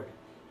stored,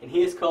 and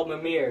he is called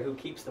Mimir who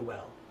keeps the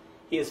well.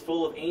 He is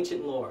full of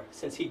ancient lore,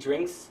 since he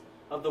drinks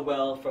of the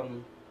well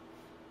from...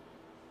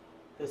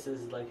 This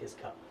is like his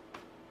cup.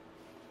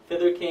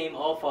 Thither came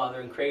Allfather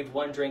and craved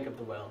one drink of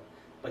the well,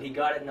 but he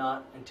got it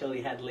not until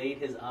he had laid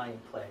his eye in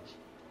pledge.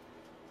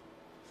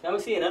 So now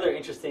we see another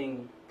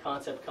interesting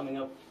concept coming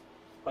up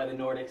by the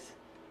Nordics,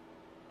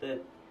 that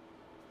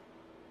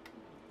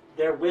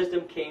their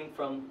wisdom came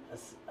from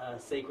a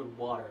sacred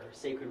water, or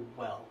sacred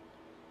well.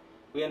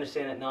 We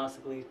understand it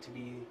Gnostically to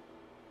be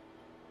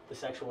the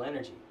sexual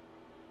energy.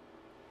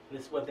 And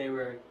this is what they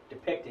were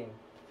depicting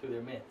through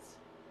their myths.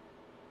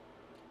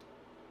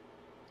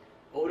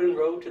 Odin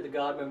rode to the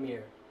god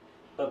Mimir.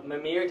 But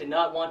Mimir did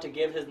not want to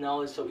give his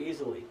knowledge so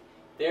easily.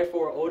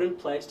 Therefore Odin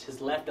pledged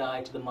his left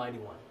eye to the Mighty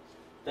One.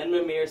 Then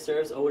Mimir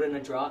serves Odin a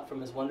draught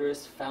from his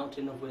wondrous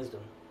fountain of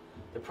wisdom.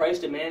 The price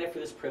demanded for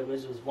this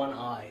privilege was one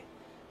eye,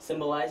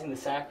 symbolizing the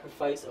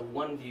sacrifice of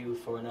one view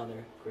for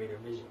another greater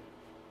vision.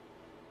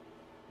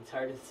 It's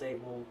hard to say,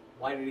 well,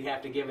 why did he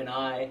have to give an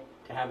eye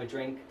to have a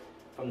drink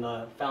from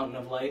the fountain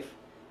of life?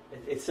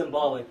 It's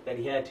symbolic that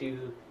he had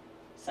to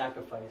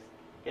sacrifice.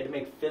 He had to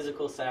make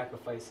physical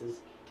sacrifices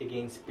to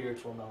gain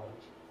spiritual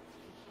knowledge,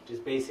 which is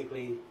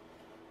basically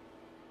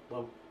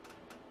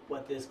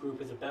what this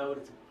group is about.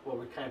 It's what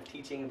we're kind of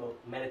teaching about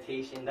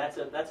meditation. That's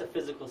a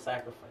physical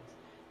sacrifice.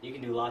 You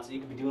can be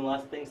doing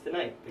lots of things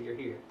tonight, but you're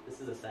here.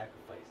 This is a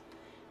sacrifice.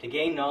 To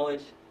gain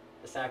knowledge,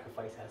 a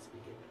sacrifice has to be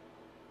given.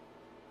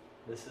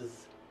 This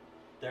is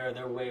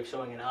their way of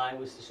showing an eye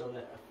was to show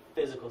that a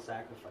physical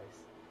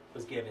sacrifice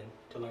was given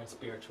to learn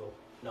spiritual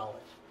knowledge.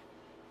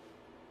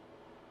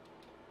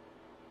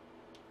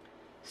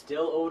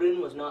 Still,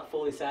 Odin was not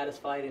fully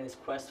satisfied in his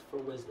quest for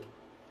wisdom.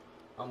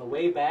 On the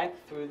way back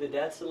through the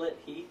desolate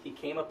heath, he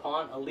came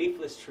upon a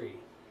leafless tree.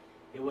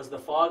 It was the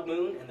fog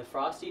moon, and the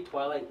frosty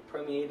twilight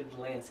permeated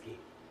the landscape.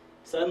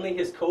 Suddenly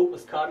his coat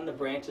was caught in the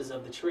branches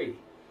of the tree.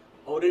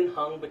 Odin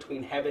hung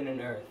between heaven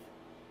and earth.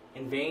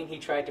 In vain he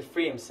tried to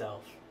free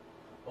himself.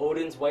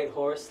 Odin's white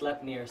horse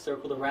slept near,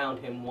 circled around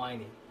him,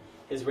 whining.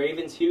 His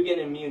ravens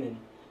Hugin and Munin,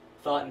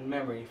 thought and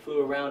memory,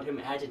 flew around him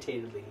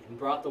agitatedly and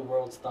brought the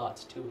world's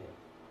thoughts to him.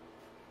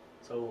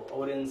 So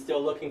Odin's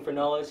still looking for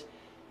knowledge.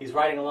 He's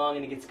riding along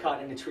and he gets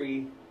caught in a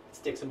tree,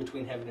 sticks him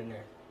between heaven and earth.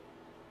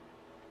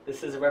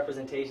 This is a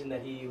representation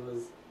that he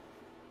was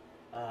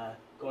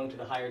going to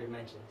the higher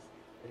dimensions,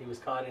 that he was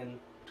caught in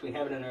between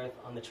heaven and earth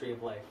on the tree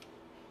of life.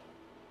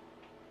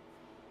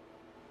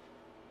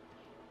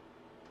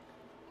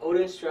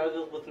 Odin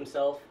struggled with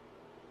himself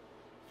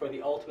for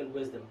the ultimate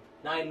wisdom.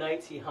 9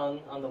 nights he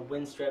hung on the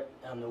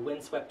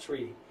windswept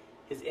tree.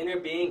 His inner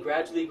being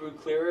gradually grew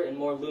clearer and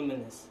more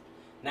luminous.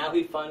 Now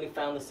he finally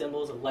found the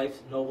symbols of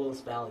life's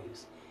noblest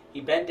values. He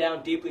bent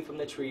down deeply from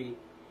the tree.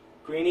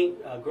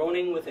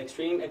 Groaning with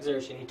extreme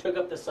exertion, he took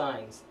up the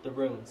signs, the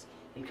runes,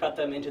 and cut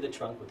them into the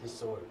trunk with his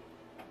sword.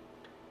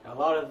 Now, a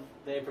lot of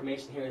the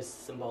information here is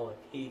symbolic.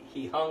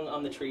 He hung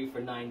on the tree for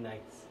 9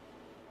 nights,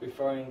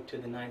 referring to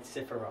the 9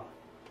 Sephiroth.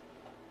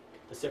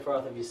 The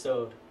Sephiroth of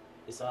Yesod,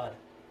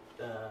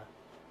 the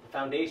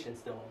foundation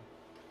stone,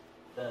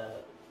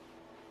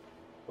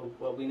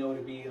 what we know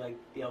to be like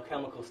the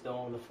alchemical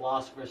stone, the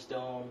philosopher's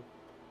stone,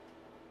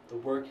 the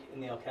work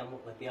in the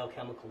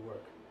alchemical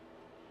work.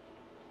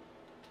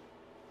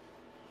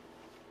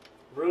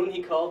 Rune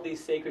he called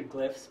these sacred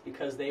glyphs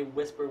because they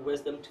whisper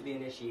wisdom to the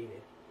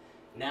initiated.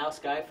 Now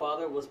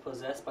Skyfather was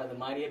possessed by the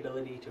mighty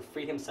ability to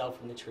free himself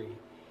from the tree.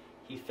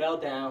 He fell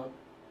down,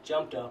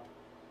 jumped up,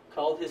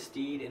 called his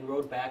steed, and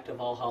rode back to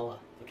Valhalla,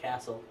 the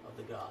castle of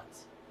the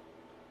gods.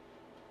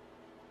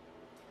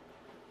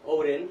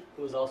 Odin,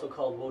 who was also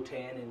called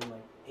Wotan in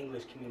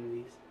English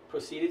communities,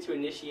 proceeded to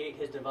initiate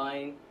his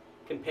divine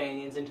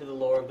companions into the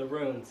lore of the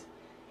runes.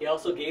 He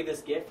also gave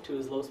this gift to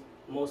his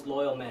most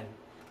loyal men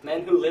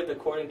who lived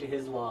according to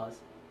his laws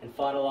and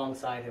fought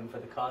alongside him for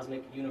the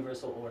cosmic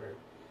universal order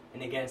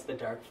and against the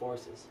dark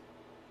forces.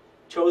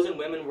 Chosen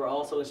women were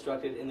also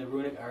instructed in the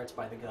runic arts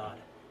by the god.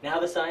 Now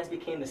the signs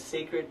became the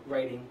sacred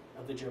writing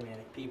of the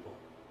Germanic people.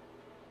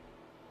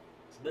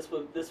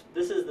 So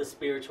this is the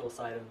spiritual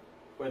side of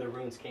where the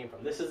runes came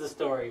from. This is the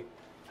story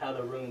of how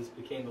the runes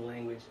became the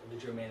language of the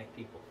Germanic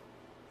people.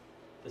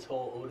 This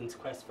whole Odin's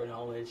quest for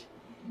knowledge,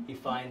 he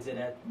finds it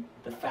at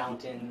the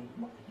fountain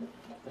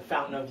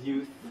of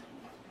youth,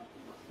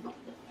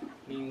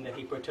 meaning that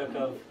he partook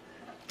of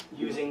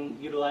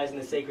utilizing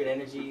the sacred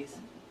energies.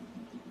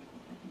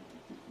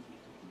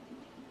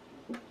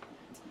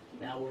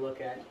 Now we'll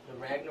look at the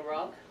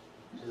Ragnarok,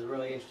 which is a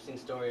really interesting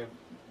story of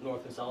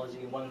Norse mythology,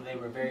 and one that they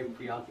were very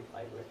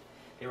preoccupied with.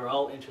 They were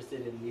all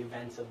interested in the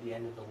events of the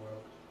end of the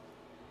world.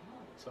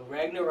 So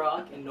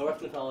Ragnarok in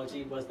Norse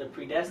mythology was the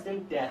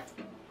predestined death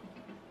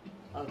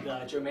of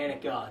the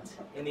Germanic gods.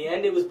 In the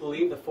end, it was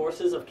believed the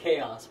forces of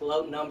chaos will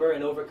outnumber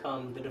and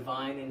overcome the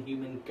divine and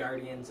human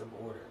guardians of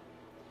order.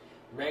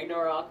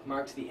 Ragnarok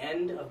marks the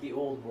end of the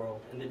old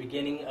world and the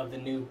beginning of the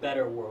new,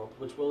 better world,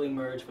 which will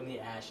emerge from the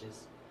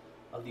ashes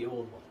of the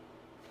old one.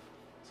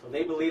 So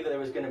they believed that there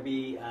was going to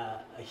be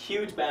a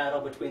huge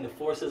battle between the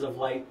forces of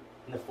light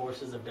and the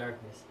forces of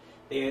darkness.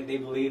 They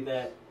believed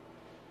that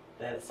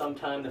at some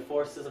time the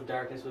forces of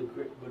darkness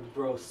would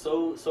grow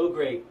so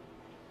great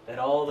that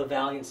all the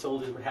valiant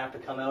soldiers would have to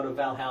come out of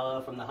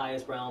Valhalla from the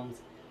highest realms,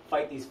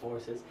 fight these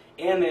forces.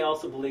 And they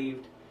also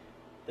believed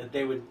that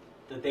they would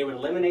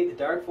eliminate the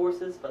dark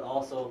forces, but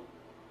also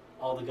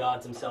all the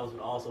gods themselves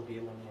would also be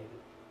eliminated.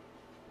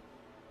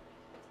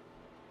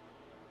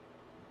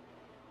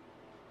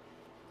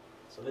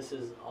 So this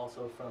is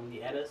also from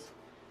the Eddas.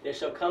 There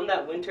shall come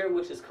that winter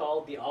which is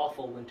called the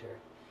awful winter.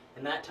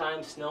 In that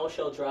time snow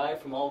shall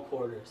drive from all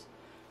quarters.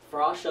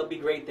 Frost shall be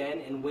great then,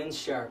 and winds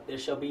sharp. There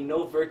shall be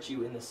no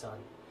virtue in the sun.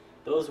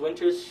 Those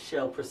winters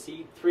shall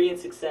proceed 3 in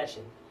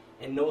succession,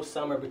 and no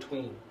summer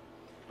between.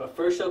 But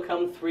first shall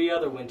come 3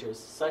 other winters,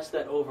 such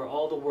that over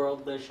all the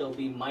world there shall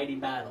be mighty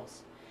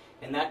battles.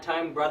 In that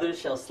time brothers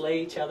shall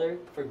slay each other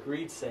for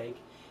greed's sake,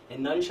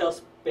 and none shall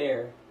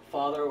spare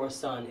father or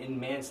son in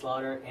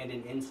manslaughter and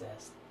in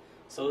incest.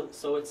 So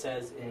it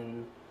says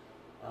in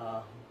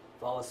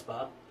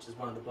Voluspa, which is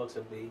one of the books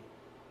of the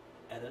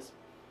Eddas.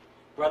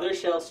 Brothers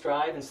shall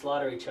strive and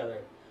slaughter each other.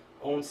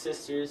 Own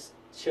sisters,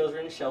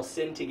 children shall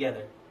sin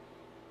together.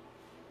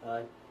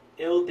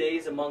 Ill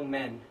days among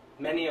men,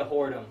 many a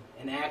whoredom,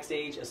 an axe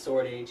age, a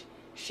sword age,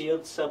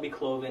 shields shall be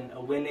cloven,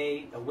 a wind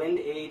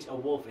age, a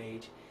wolf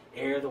age,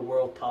 ere the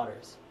world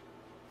totters.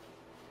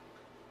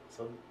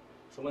 So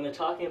when they're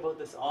talking about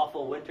this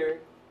awful winter,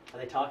 are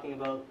they talking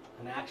about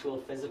an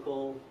actual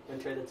physical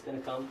winter that's going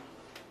to come?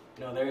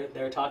 No,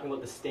 they're talking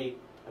about the state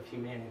of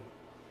humanity.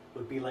 It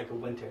would be like a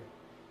winter.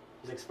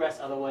 It's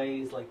expressed other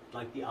ways,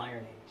 like the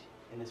Iron Age.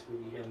 In this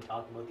group, you hear them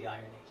talking about the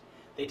Iron Age.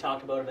 They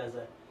talked about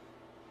it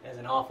as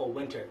an awful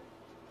winter,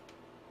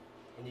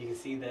 and you can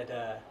see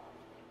that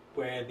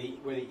where the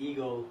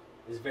ego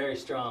is very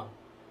strong,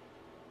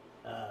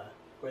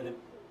 where the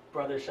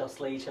brothers shall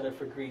slay each other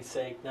for greed's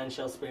sake, none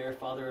shall spare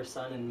father or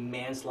son in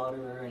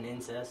manslaughter or in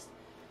incest.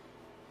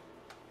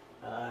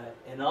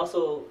 And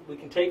also, we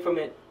can take from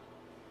it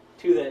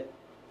too that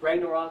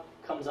Ragnarok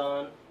comes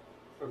on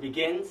or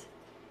begins,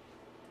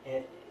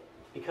 and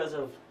because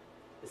of,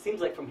 it seems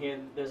like from here,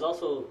 there's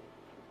also,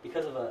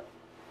 because of a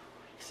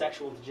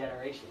sexual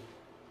degeneration,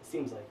 it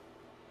seems like.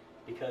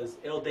 Because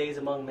ill days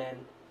among men,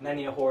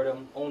 many a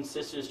whoredom, own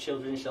sisters'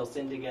 children shall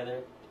sin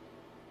together.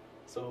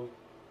 So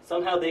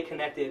somehow they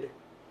connected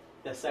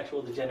the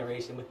sexual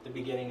degeneration with the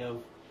beginning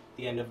of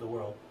the end of the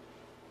world.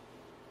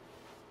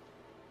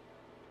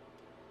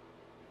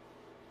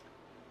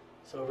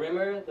 So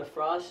Rimmer, the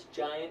frost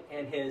giant,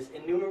 and his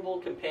innumerable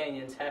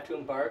companions have to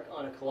embark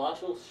on a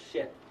colossal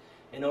ship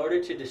in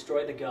order to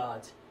destroy the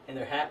gods and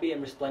their happy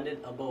and resplendent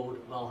abode,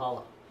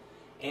 Valhalla,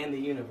 and the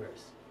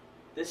universe.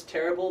 This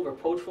terrible,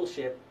 reproachful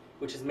ship,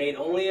 which is made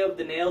only of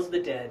the nails of the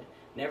dead,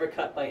 never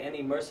cut by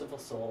any merciful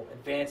soul,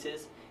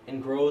 advances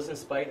and grows in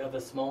spite of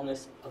the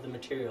smallness of the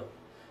material,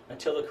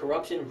 until the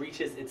corruption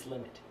reaches its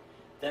limit.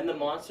 Then the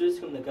monsters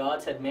whom the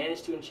gods had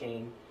managed to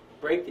enchain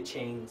break the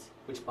chains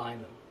which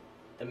bind them.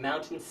 The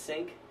mountains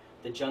sink,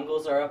 the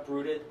jungles are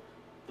uprooted,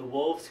 the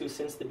wolves who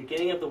since the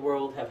beginning of the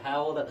world have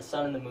howled at the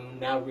sun and the moon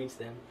now reach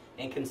them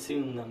and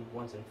consume them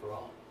once and for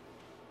all.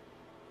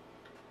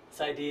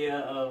 This idea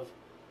of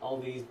all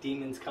these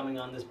demons coming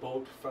on this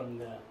boat from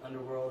the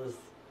underworld is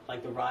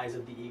like the rise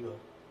of the ego.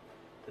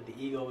 That the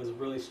ego is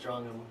really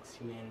strong amongst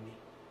humanity.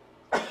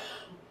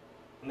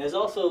 And there's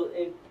also,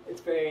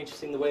 it's very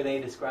interesting the way they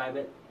describe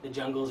it. The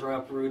jungles are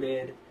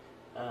uprooted,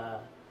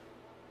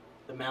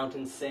 the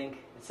mountains sink.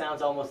 It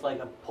sounds almost like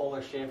a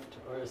polar shift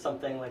or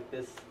something like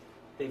this.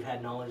 They've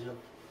had knowledge of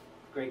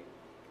great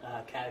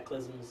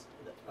cataclysms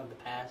of the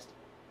past.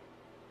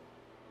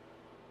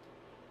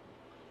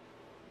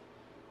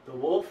 The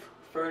wolf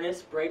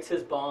furnace breaks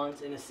his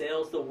bonds and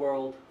assails the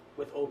world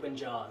with open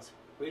jaws,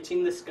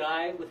 reaching the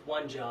sky with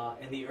one jaw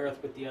and the earth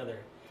with the other,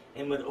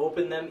 and would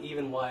open them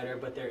even wider,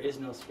 but there is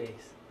no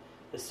space.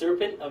 The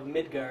serpent of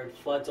Midgard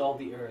floods all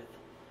the earth.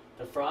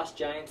 The frost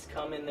giants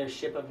come in their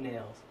ship of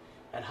nails.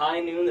 At high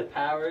noon the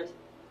powers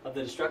of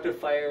the destructive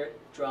fire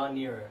draw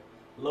nearer.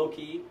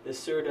 Loki, the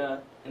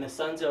Surda, and the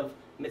sons of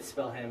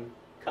Muspelheim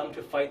come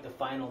to fight the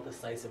final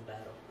decisive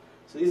battle.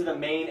 So these are the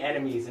main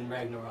enemies in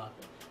Ragnarok.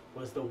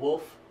 Was the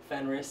wolf,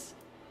 Fenris,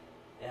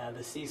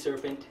 the sea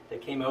serpent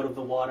that came out of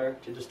the water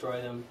to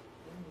destroy them,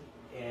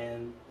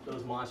 and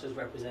those monsters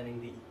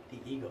representing the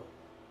ego.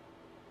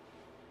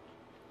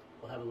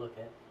 We'll have a look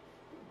at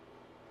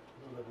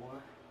a little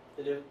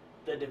bit more.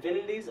 The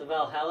divinities of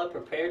Valhalla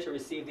prepare to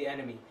receive the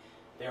enemy.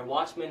 Their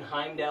watchman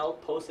Heimdall,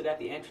 posted at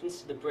the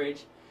entrance to the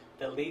bridge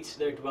that leads to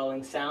their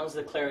dwelling, sounds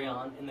the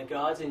clarion, and the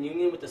gods, in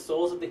union with the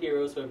souls of the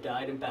heroes who have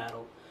died in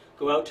battle,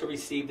 go out to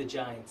receive the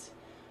giants.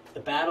 The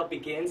battle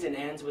begins and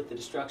ends with the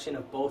destruction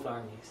of both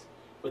armies,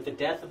 with the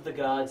death of the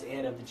gods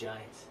and of the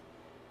giants.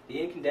 The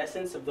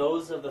incandescence of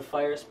those of the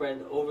fire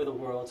spread over the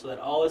world so that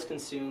all is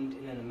consumed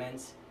in an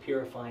immense,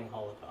 purifying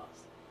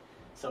holocaust.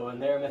 So in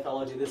their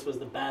mythology, this was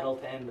the battle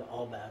to end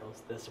all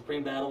battles, the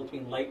supreme battle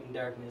between light and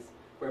darkness,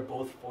 where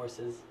both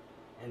forces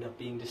end up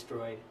being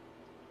destroyed.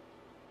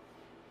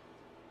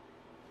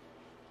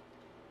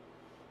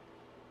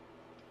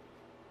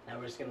 Now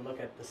we're just going to look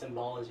at the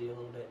symbology a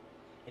little bit.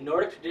 In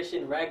Nordic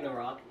tradition,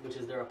 Ragnarok, which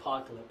is their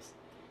apocalypse,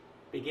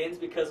 begins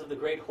because of the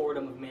great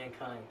whoredom of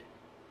mankind.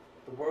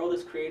 The world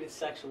is created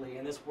sexually,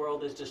 and this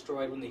world is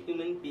destroyed when the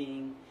human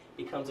being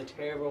becomes a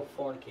terrible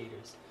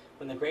fornicator,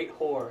 when the great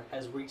whore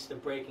has reached the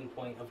breaking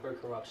point of her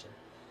corruption.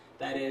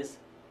 That is,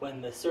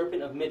 when the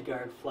serpent of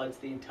Midgard floods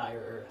the entire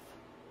earth.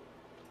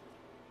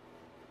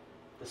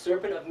 The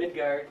serpent of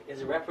Midgard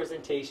is a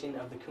representation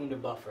of the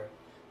Kunda buffer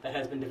that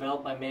has been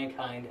developed by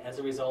mankind as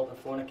a result of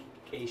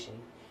fornication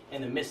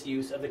and the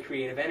misuse of the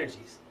creative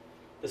energies.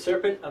 The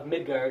serpent of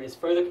Midgard is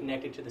further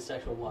connected to the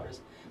sexual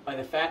waters by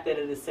the fact that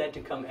it is said to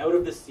come out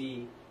of the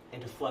sea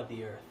and to flood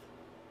the earth.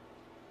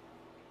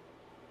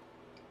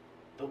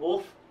 The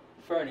wolf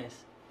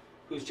furnace,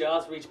 whose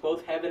jaws reach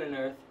both heaven and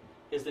earth,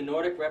 is the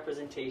Nordic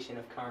representation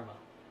of karma.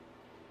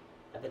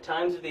 At the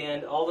times of the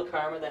end, all the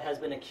karma that has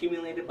been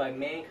accumulated by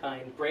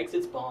mankind breaks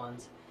its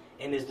bonds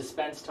and is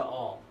dispensed to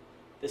all.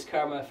 This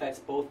karma affects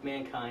both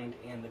mankind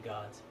and the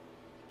gods.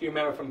 If you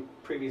remember from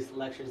previous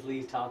lectures,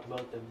 Lee talked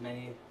about the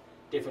many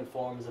different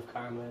forms of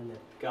karma, and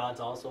that gods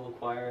also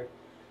acquire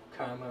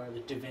karma, or the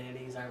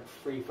divinities aren't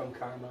free from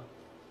karma.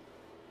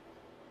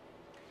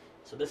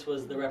 So this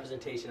was the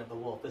representation of the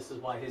wolf. This is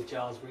why his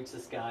jaws reach the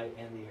sky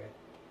and the earth.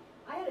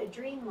 I had a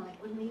dream, like,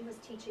 when Lee was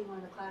teaching one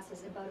of the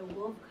classes about a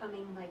wolf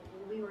coming, like,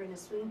 we were in a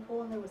swimming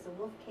pool and there was a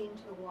wolf came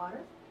to the water,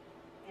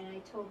 and I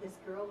told this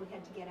girl we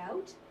had to get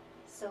out.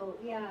 So,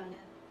 yeah,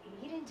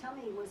 he didn't tell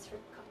me it was for,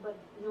 but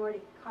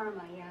Nordic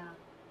karma, yeah.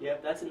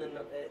 Yep, that's in the...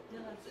 Yeah,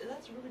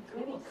 that's really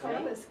cool. Maybe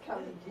karma's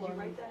coming Did for you me.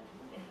 write that?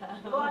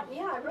 Well,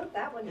 yeah, I wrote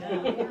that one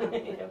down, yeah.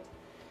 Yep.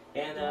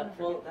 And,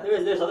 well,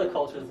 there's other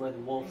cultures where the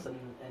wolves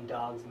and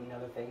dogs mean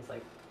other things.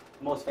 Like,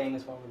 the most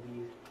famous one would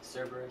be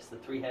Cerberus, the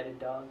three-headed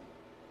dog.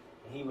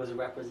 And he was a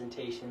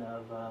representation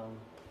of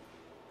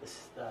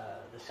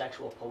the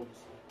sexual potency.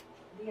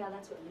 Yeah,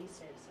 that's what Lee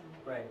said.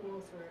 Some Right.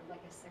 wolves were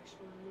like a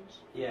sexual image.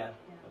 Yeah,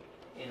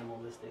 Yeah.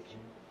 animalistic.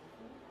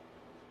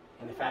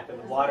 And the fact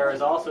that the water is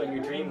also in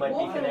your dream might be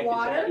Wolf and connected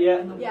water? to that.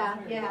 Yeah. Yeah,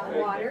 yeah,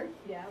 Very water.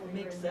 Yeah, we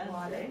Makes were in sense,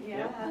 water. eh?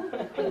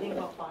 Yeah. Anything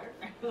about fire?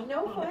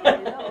 No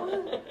fire,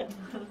 no.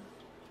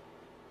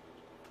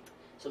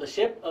 So the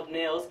ship of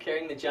nails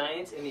carrying the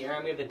giants in the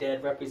army of the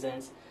dead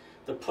represents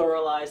the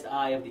pluralized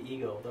eye of the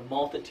ego, the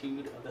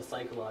multitude of the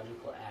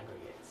psychological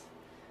aggregates.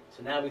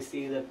 So now we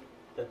see that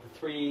the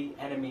three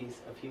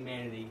enemies of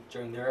humanity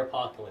during their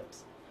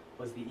apocalypse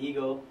was the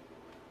ego,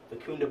 the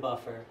Kunda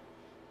buffer,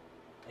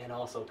 and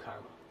also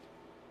karma.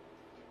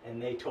 And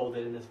they told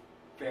it in this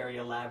very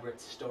elaborate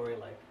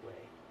story-like way.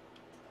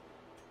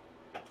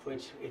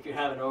 Which, if you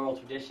have an oral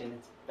tradition,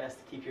 it's best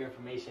to keep your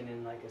information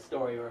in like a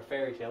story or a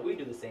fairy tale. We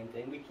do the same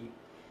thing. We keep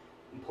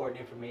important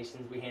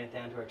information. We hand it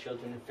down to our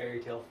children in fairy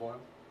tale form.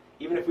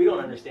 Even if we don't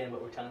understand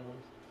what we're telling them,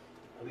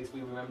 at least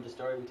we remember the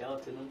story, we tell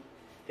it to them.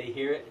 They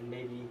hear it, and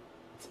maybe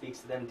it speaks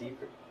to them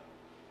deeper.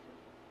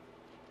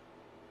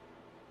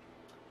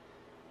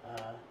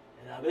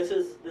 Now this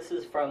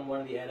is from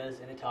one of the Eddas,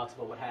 and it talks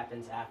about what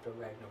happens after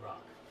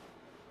Ragnarok.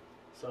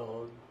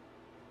 So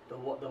the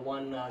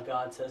one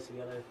god says to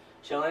the other,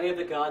 "Shall any of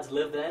the gods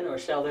live then, or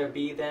shall there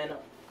be then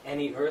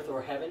any earth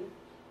or heaven?"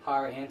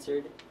 Har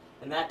answered,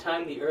 "In that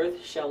time the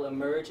earth shall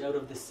emerge out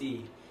of the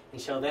sea, and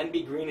shall then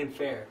be green and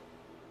fair.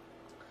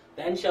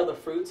 Then shall the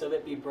fruits of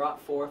it be brought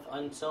forth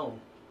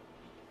unsown.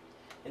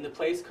 In the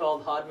place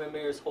called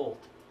Hodmimir's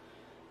Holt,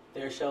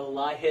 there shall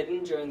lie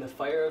hidden during the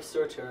fire of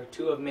Surtur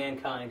two of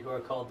mankind, who are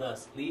called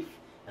thus, Leaf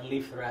and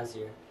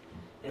Leaf-Thrasir.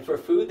 And for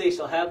food they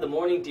shall have the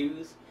morning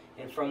dews,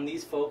 and from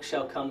these folk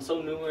shall come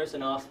so numerous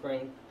an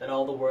offspring that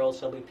all the world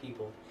shall be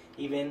peopled,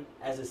 even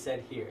as is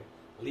said here.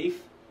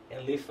 Leaf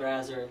and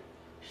Leaf-Thrasir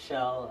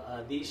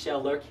these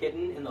shall lurk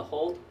hidden in the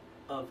holt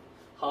of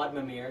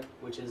Hodmimir,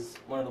 which is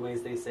one of the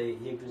ways they say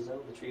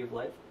Yggdrasil, the tree of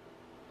life.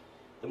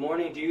 The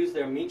morning dews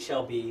their meat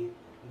shall be,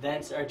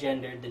 thence are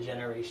gendered the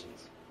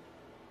generations."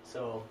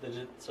 So there's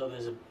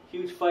a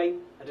huge fight,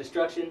 a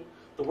destruction,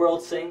 the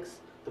world sinks,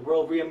 the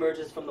world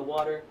reemerges from the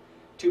water,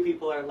 two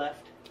people are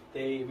left,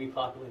 they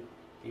repopulate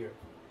the earth.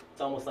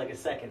 It's almost like a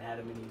second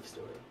Adam and Eve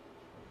story.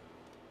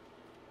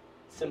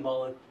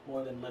 Symbolic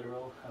more than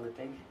literal, I would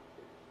think.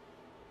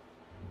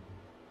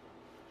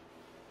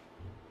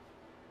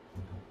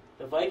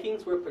 The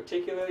Vikings were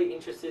particularly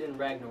interested in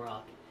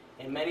Ragnarok,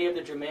 and many of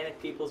the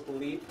Germanic peoples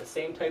believed the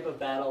same type of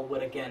battle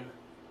would again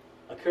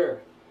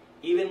occur.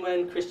 Even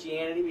when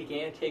Christianity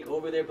began to take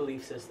over their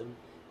belief system,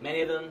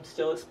 many of them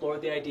still explored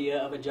the idea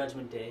of a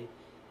judgment day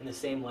in the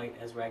same light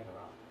as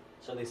Ragnarok.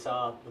 So they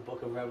saw the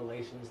book of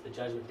Revelations, the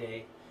judgment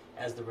day,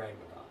 as the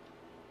Ragnarok.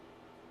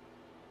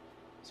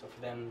 So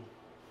for them,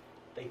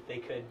 they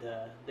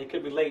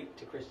could relate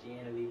to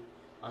Christianity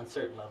on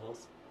certain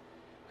levels,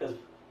 because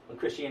when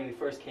Christianity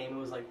first came, it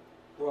was like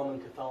Roman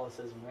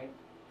Catholicism, right?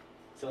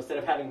 So instead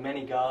of having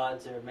many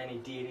gods or many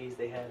deities,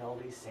 they had all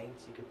these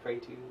saints you could pray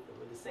to that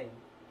were the same.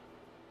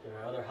 There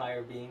are other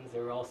higher beings. They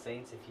were all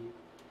saints.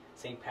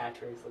 St.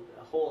 Patrick's, like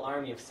a whole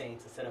army of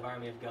saints instead of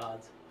army of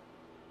gods.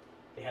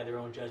 They had their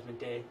own judgment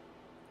day.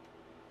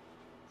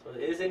 So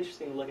it is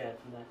interesting to look at it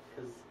from that,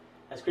 because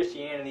as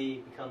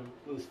Christianity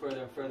moves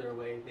further and further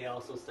away,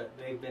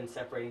 they've been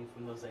separating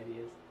from those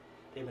ideas.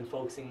 They've been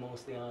focusing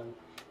mostly on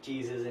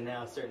Jesus, and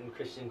now certain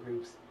Christian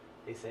groups,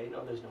 they say,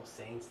 no, there's no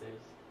saints.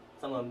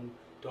 Some of them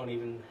don't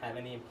even have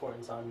any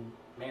importance on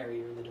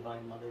Mary or the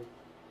Divine Mother.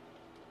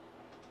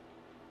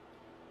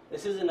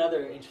 This is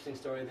another interesting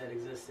story that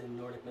exists in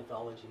Nordic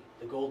mythology,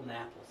 the golden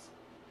apples.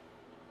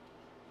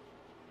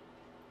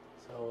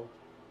 So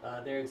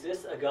there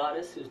exists a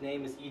goddess whose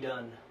name is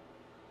Idun,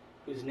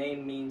 whose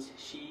name means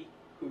she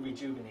who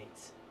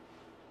rejuvenates.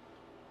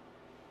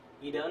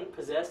 Idun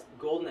possessed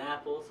golden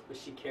apples which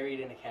she carried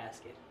in a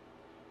casket.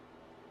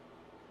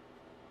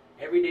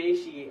 Every day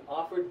she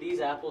offered these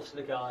apples to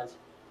the gods,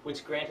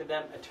 which granted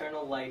them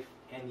eternal life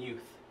and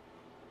youth.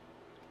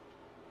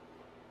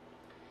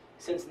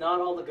 Since not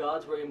all the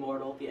gods were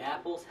immortal, the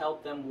apples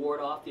helped them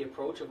ward off the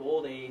approach of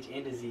old age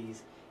and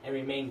disease, and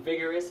remain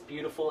vigorous,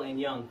 beautiful, and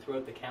young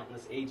throughout the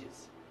countless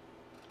ages.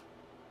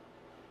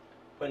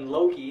 When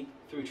Loki,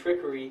 through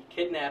trickery,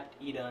 kidnapped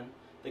Idun,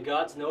 the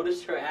gods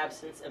noticed her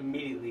absence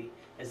immediately,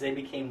 as they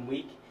became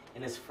weak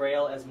and as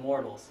frail as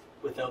mortals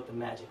without the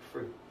magic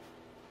fruit.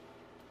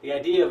 The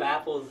idea of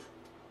apples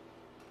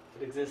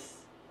that exists,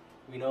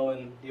 we know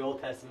in the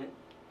Old Testament.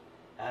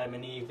 Adam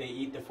and Eve, they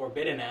eat the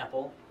forbidden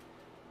apple.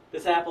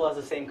 This apple has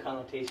the same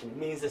connotation. It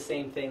means the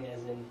same thing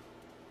as in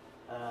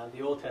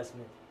the Old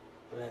Testament.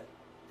 But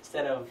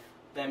instead of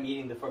them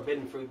eating the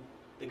forbidden fruit,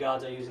 the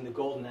gods are using the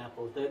golden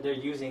apple. They're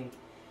using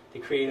the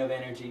creative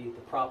energy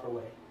the proper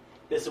way.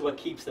 This is what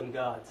keeps them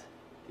gods,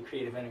 the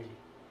creative energy.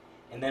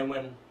 And then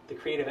when the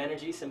creative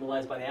energy,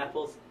 symbolized by the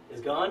apples,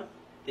 is gone,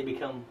 they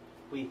become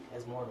weak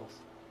as mortals.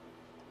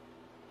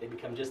 They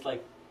become just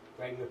like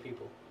regular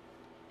people.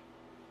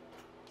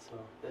 So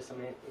there's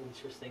some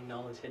interesting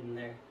knowledge hidden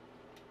there.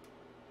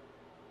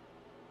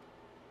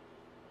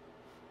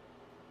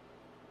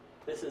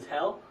 This is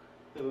Hel,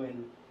 who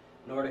in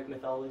Nordic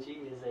mythology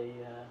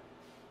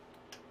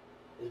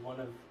is one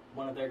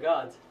of their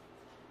gods,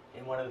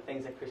 and one of the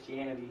things that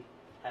Christianity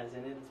has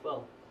in it as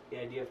well, the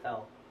idea of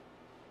Hel.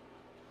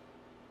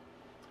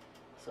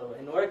 So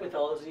in Nordic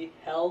mythology,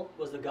 Hel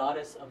was the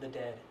goddess of the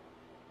dead.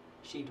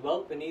 She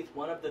dwelt beneath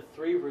one of the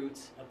 3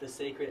 roots of the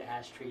sacred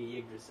ash tree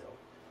Yggdrasil.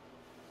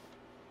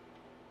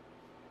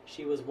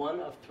 She was one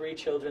of 3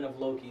 children of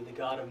Loki, the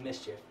god of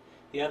mischief,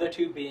 the other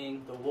 2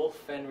 being the wolf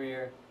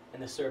Fenrir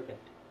and the serpent,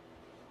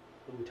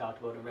 who we talked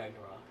about in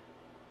Ragnarok.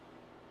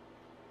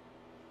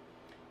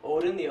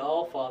 Odin, the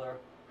All-Father,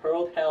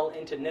 hurled Hel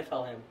into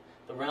Niflheim,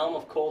 the realm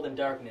of cold and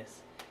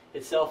darkness,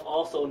 itself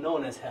also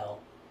known as Hel,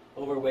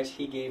 over which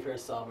he gave her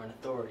sovereign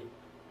authority.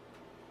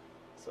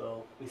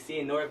 So we see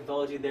in Nordic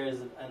mythology there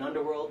is an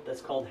underworld that's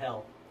called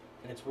Hel,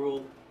 and it's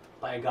ruled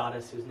by a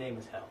goddess whose name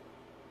is Hel.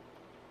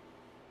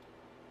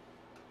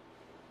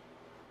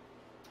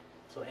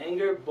 So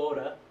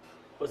Angerboda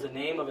was the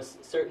name of a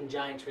certain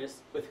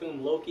giantess with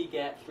whom Loki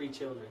gat 3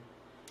 children.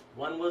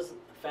 One was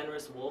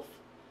Fenris wolf,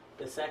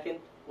 the second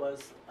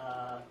was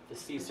the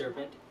sea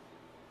serpent,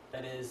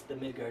 that is the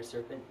Midgard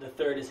serpent, the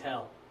third is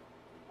Hel.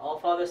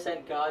 All-Father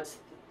sent gods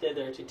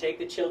thither to take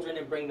the children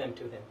and bring them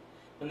to him.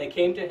 When they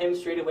came to him,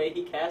 straightway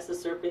he cast the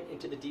serpent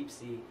into the deep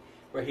sea,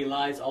 where he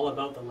lies all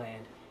about the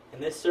land.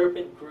 And this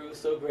serpent grew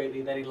so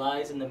greatly that he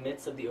lies in the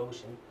midst of the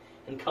ocean,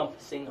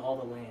 encompassing all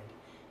the land,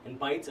 and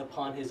bites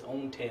upon his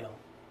own tail.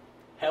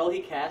 Hel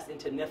he cast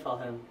into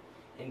Niflheim,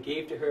 and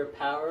gave to her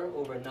power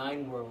over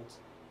 9 worlds,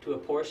 to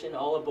apportion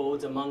all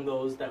abodes among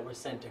those that were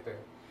sent to her.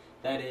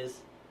 That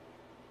is,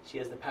 she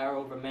has the power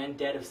over men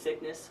dead of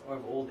sickness or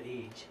of old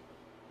age.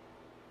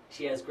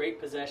 She has great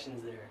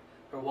possessions there.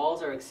 Her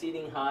walls are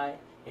exceeding high,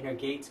 and her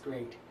gates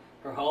great.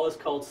 Her hall is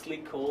called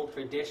Sleek Cold,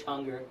 her dish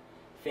Hunger.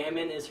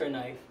 Famine is her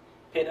knife,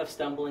 pit of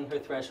stumbling her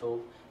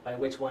threshold, by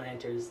which one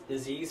enters.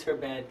 Disease her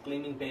bed,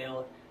 gleaming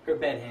bale her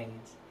bed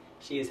hangings.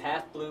 She is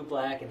half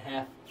blue-black and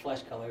half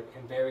flesh-colored,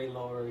 and very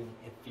lowering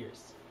and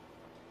fierce.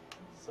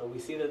 So we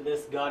see that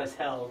this goddess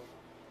Hel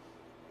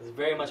is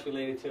very much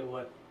related to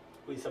what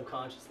we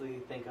subconsciously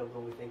think of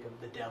when we think of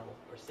the devil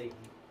or Satan.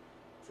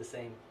 It's the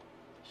same.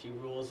 She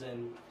rules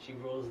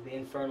the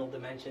infernal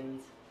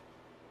dimensions,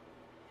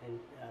 and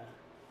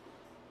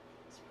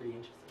it's pretty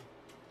interesting.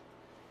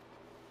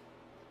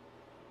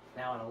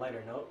 Now, on a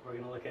lighter note, we're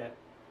going to look at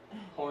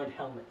horned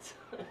helmets.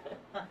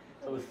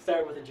 So we'll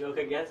start with a joke,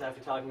 I guess,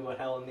 after talking about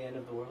hell and the end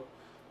of the world.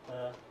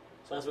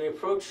 So as we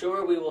approach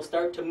shore, we will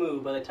start to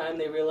move. By the time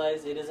they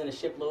realize it isn't a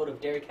shipload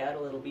of dairy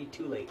cattle, it'll be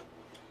too late.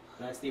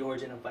 And that's the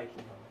origin of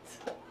Viking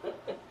helmets.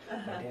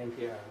 By Dan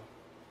Piero.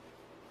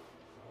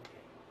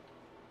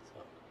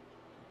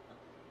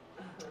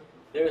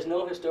 There is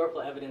no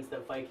historical evidence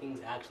that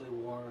Vikings actually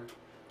wore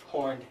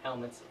horned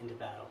helmets into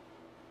battle.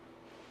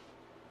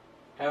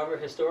 However,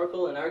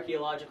 historical and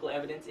archaeological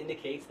evidence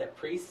indicates that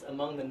priests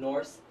among the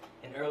Norse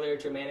and earlier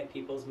Germanic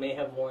peoples may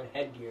have worn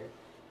headgear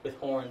with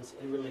horns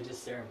in religious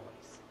ceremonies.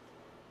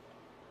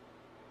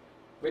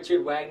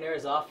 Richard Wagner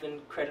is often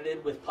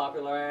credited with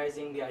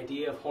popularizing the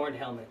idea of horned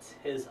helmets.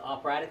 His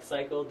operatic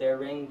cycle, Der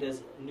Ring des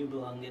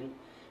Nibelungen,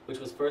 which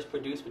was first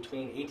produced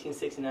between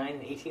 1869 and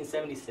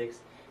 1876,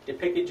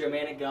 depicted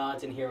Germanic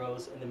gods and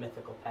heroes in the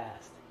mythical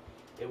past.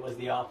 It was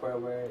the opera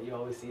where you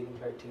always see it in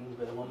cartoons,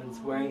 where the woman's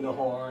wearing the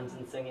horns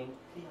and singing.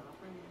 The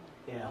opera.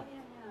 Yeah.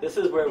 This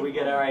is where we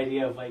get our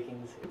idea of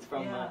Vikings. It's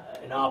from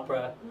an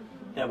opera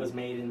that was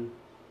made in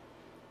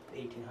the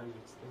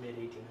 1800s, the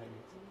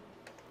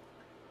mid-1800s.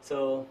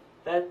 So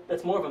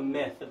that's more of a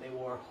myth that they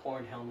wore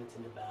horned helmets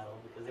into battle,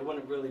 because they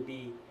wouldn't really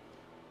be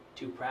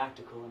too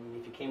practical. I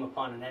mean, if you came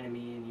upon an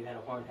enemy and you had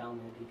a horned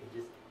helmet, you could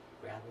just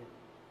grab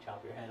it,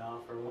 chop your head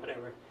off, or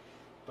whatever.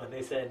 But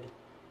they said,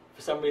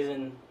 for some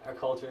reason, our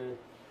culture,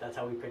 that's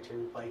how we picture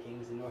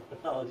Vikings in Norse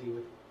mythology,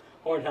 with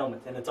horned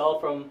helmets. And it's all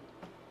from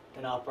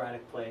an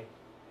operatic play.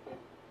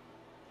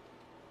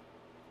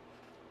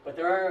 But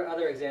there are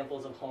other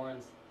examples of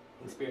horns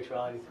in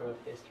spirituality throughout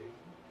history.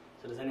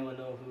 So does anyone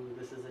know who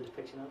this is a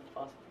depiction of,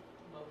 possibly?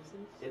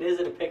 Moses? It is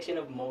a depiction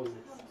of Moses.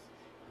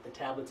 The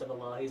tablets of the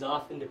law. He's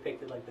often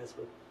depicted like this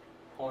with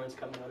horns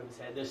coming out of his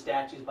head. There's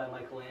statues by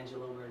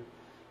Michelangelo where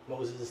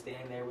Moses is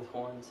standing there with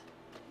horns.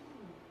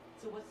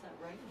 So what's that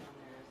writing on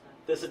there? Is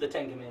that? This is the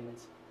Ten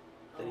Commandments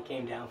that he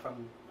came down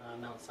from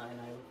Mount Sinai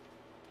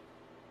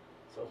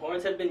with. So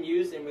horns have been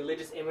used in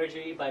religious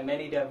imagery by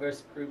many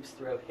diverse groups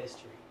throughout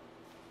history.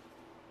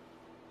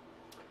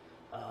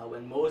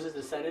 When Moses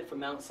descended from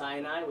Mount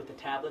Sinai with the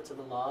tablets of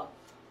the law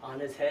on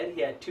his head,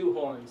 he had two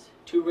horns,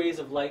 two rays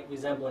of light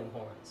resembling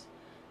horns.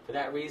 For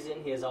that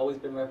reason, he has always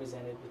been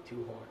represented with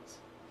two horns.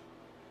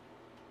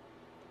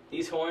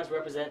 These horns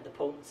represent the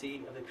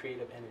potency of the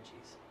creative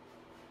energies.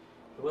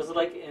 It was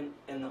like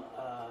in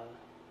a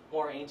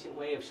more ancient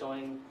way of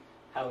showing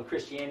how in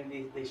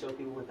Christianity they show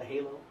people with the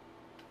halo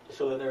to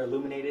show that they're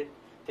illuminated.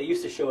 They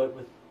used to show it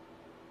with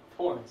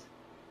horns.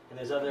 And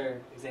there's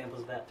other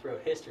examples of that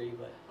throughout history,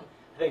 but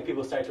I think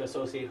people start to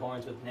associate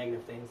horns with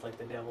negative things like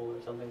the devil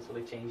or something, so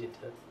they change it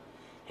to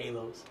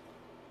halos.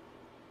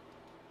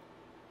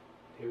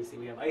 Here we see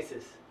we have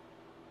Isis.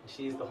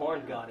 She's the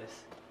horned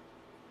goddess.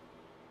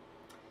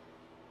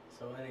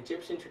 So in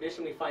Egyptian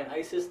tradition we find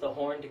Isis, the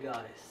horned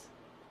goddess.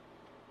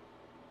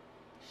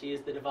 She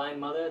is the divine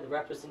mother, the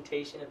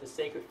representation of the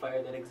sacred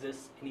fire that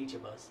exists in each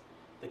of us,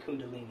 the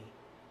Kundalini.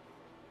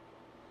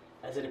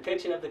 As a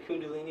depiction of the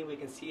Kundalini, we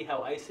can see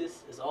how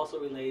Isis is also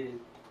related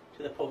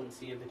to the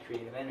potency of the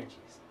creative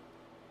energies.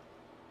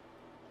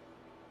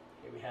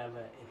 Here we have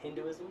in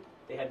Hinduism,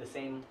 they had the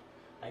same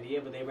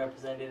idea, but they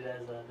represented it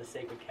as the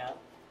sacred cow.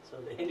 So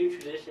the Hindu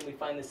tradition, we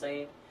find the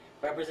same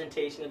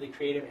representation of the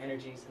creative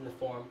energies in the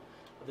form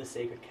of the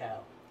sacred cow.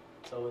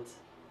 So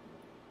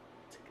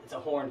it's a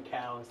horned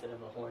cow instead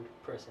of a horned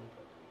person,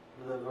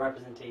 but the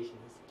representation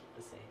is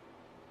the same.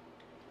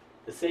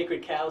 The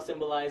sacred cow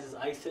symbolizes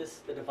Isis,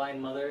 the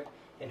divine mother,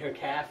 and her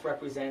calf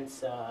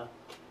represents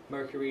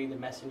Mercury, the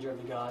messenger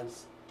of the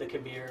gods, the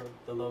Kabir,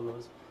 the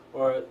Logos.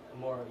 Or a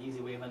more easy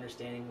way of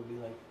understanding would be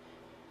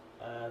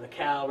like the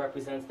cow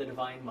represents the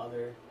divine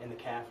mother, and the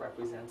calf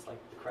represents like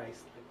the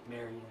Christ, like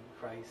Mary and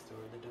Christ,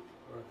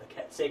 or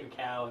the sacred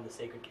cow and the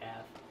sacred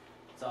calf.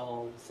 It's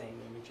all the same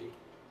imagery.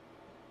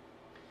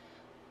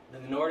 The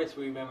Nordics,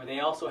 we remember,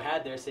 they also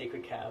had their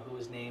sacred cow, who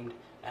was named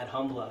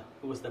Adhumbla,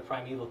 who was the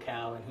primeval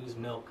cow and whose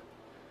milk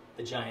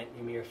the giant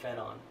Ymir fed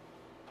on.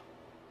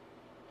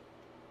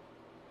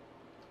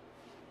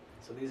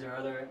 So these are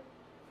other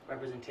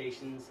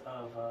representations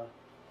of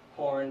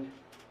horned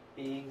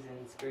beings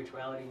in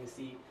spirituality. You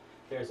see,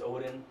 there's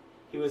Odin.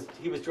 He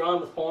was drawn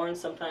with horns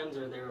sometimes,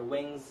 or there were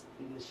wings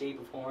in the shape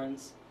of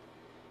horns.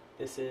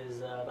 This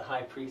is the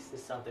high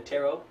priestess of the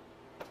tarot,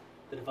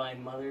 the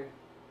divine mother,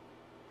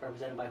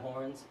 represented by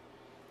horns.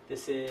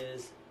 This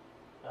is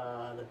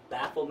the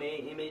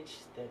Baphomet image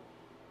that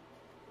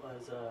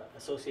was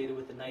associated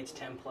with the Knights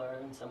Templar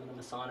and some of the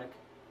Masonic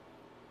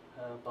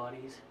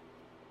bodies,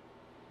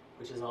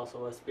 which is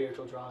also a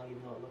spiritual drawing,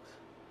 even though it looks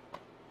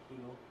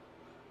evil.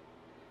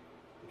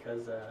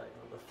 Because the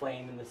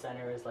flame in the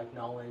center is like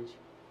knowledge.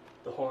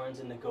 The horns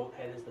in the goat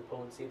head is the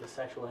potency of the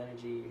sexual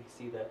energy. You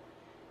see the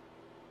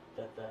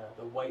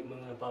white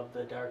moon above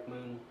the dark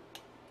moon.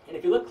 And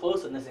if you look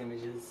close in this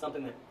image, it's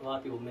something that a lot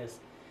of people miss,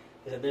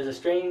 is that there's a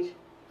strange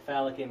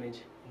phallic image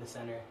in the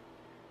center.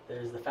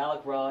 There's the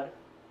phallic rod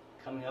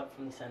coming up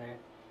from the center,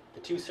 the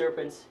two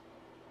serpents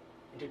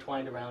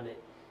intertwined around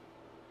it,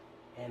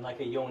 and like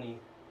a yoni,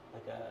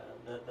 like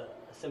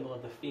a symbol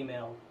of the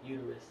female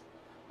uterus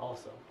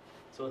also.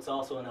 So it's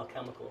also an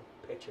alchemical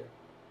picture.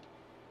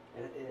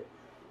 And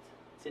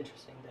it's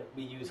interesting that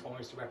we use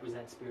horns to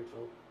represent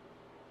spiritual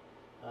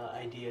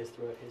ideas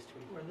throughout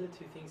history. What are the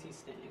two things he's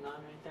standing on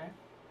right there?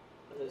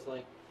 There's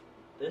like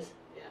This?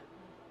 Yeah.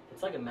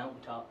 It's like a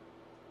mountaintop.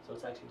 So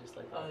it's actually just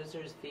like Oh, is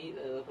there his feet?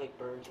 They look like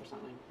birds or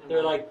something.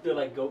 they're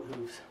like goat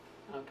hooves.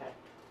 Okay.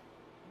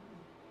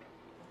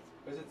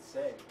 What does it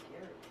say?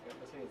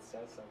 I say it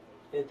says something.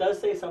 It does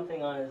say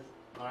something on his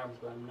arms,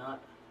 but I'm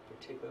not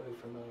particularly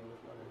familiar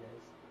with what it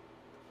is.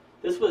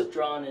 This was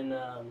drawn in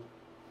the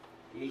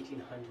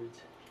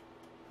 1800s,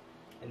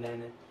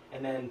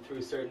 and then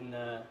through certain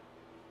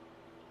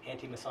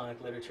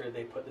anti-Masonic literature,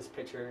 they put this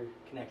picture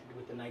connected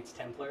with the Knights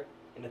Templar,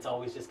 and it's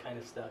always just kind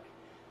of stuck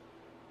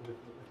with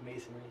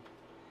masonry.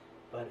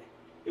 But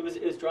it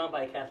was drawn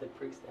by a Catholic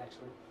priest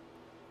actually,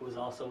 who was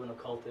also an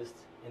occultist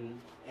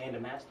and a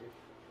master.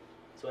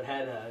 So it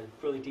had a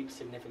really deep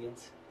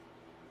significance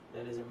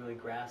that isn't really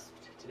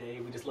grasped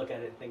today. We just look at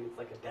it and think it's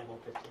like a devil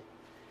picture.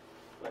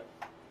 But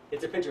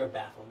it's a picture of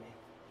Baphomet.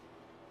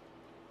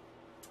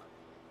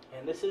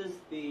 And this is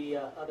the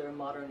other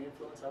modern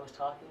influence I was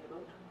talking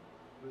about.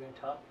 We're going to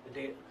talk.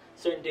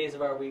 Certain days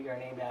of our week are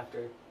named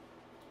after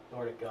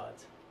Nordic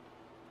gods.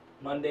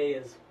 Monday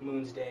is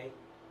Moon's Day.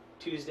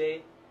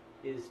 Tuesday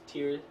is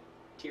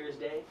Tyr's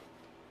Day,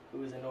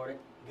 who is a Nordic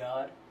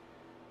god.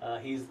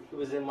 He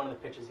was in one of the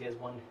pictures. He has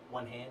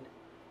one hand.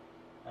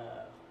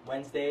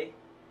 Wednesday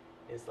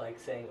is like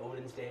saying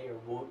Odin's Day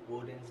or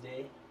Woden's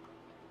Day.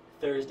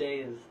 Thursday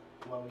is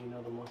one we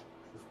know the most.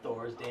 Is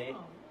Thor's Day.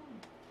 Oh,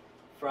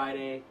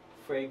 Friday,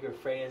 Frigg or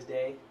Freya's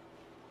day,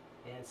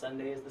 and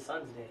Sunday is the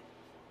sun's day.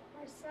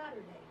 Or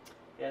Saturday.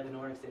 Yeah, the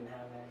Nordics didn't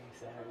have any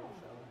Saturday,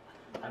 so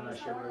I'm not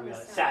It's sure not where on we a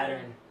got it.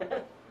 Saturday.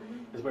 Saturn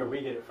is where we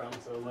get it from,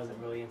 so it wasn't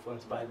really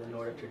influenced by the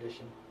Nordic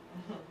tradition.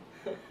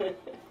 So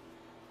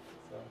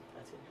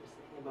that's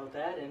interesting about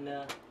that, and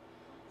that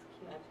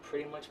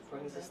pretty much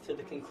brings us to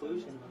the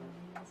conclusion.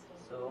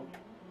 So,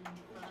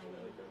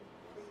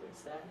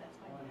 what's that?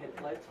 Want to hit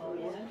play? Oh,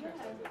 yeah. I'll have to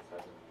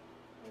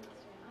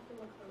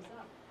look those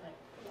up.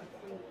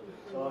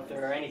 So if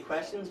there are any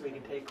questions, we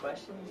can take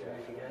questions, or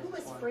if you guys Who was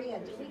just want. Freya?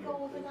 Did we go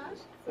over that?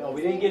 No,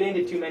 we didn't get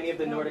into too many of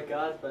the Nordic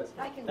gods, but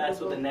I can that's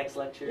what the Google. next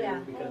lecture Yeah.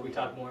 is, because we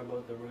talk more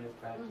about the runic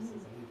practices Mhm.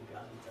 and who the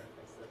gods are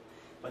and stuff.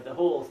 But the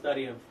whole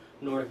study of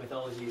Nordic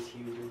mythology is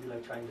huge. It would be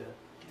like trying to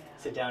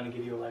sit down and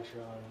give you a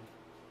lecture on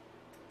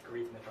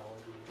Greek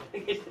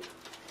mythology.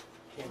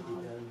 Can't be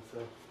done, so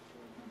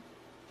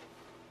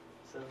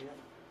yeah.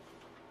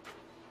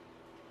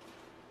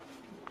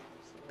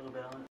 Just a little bit on it.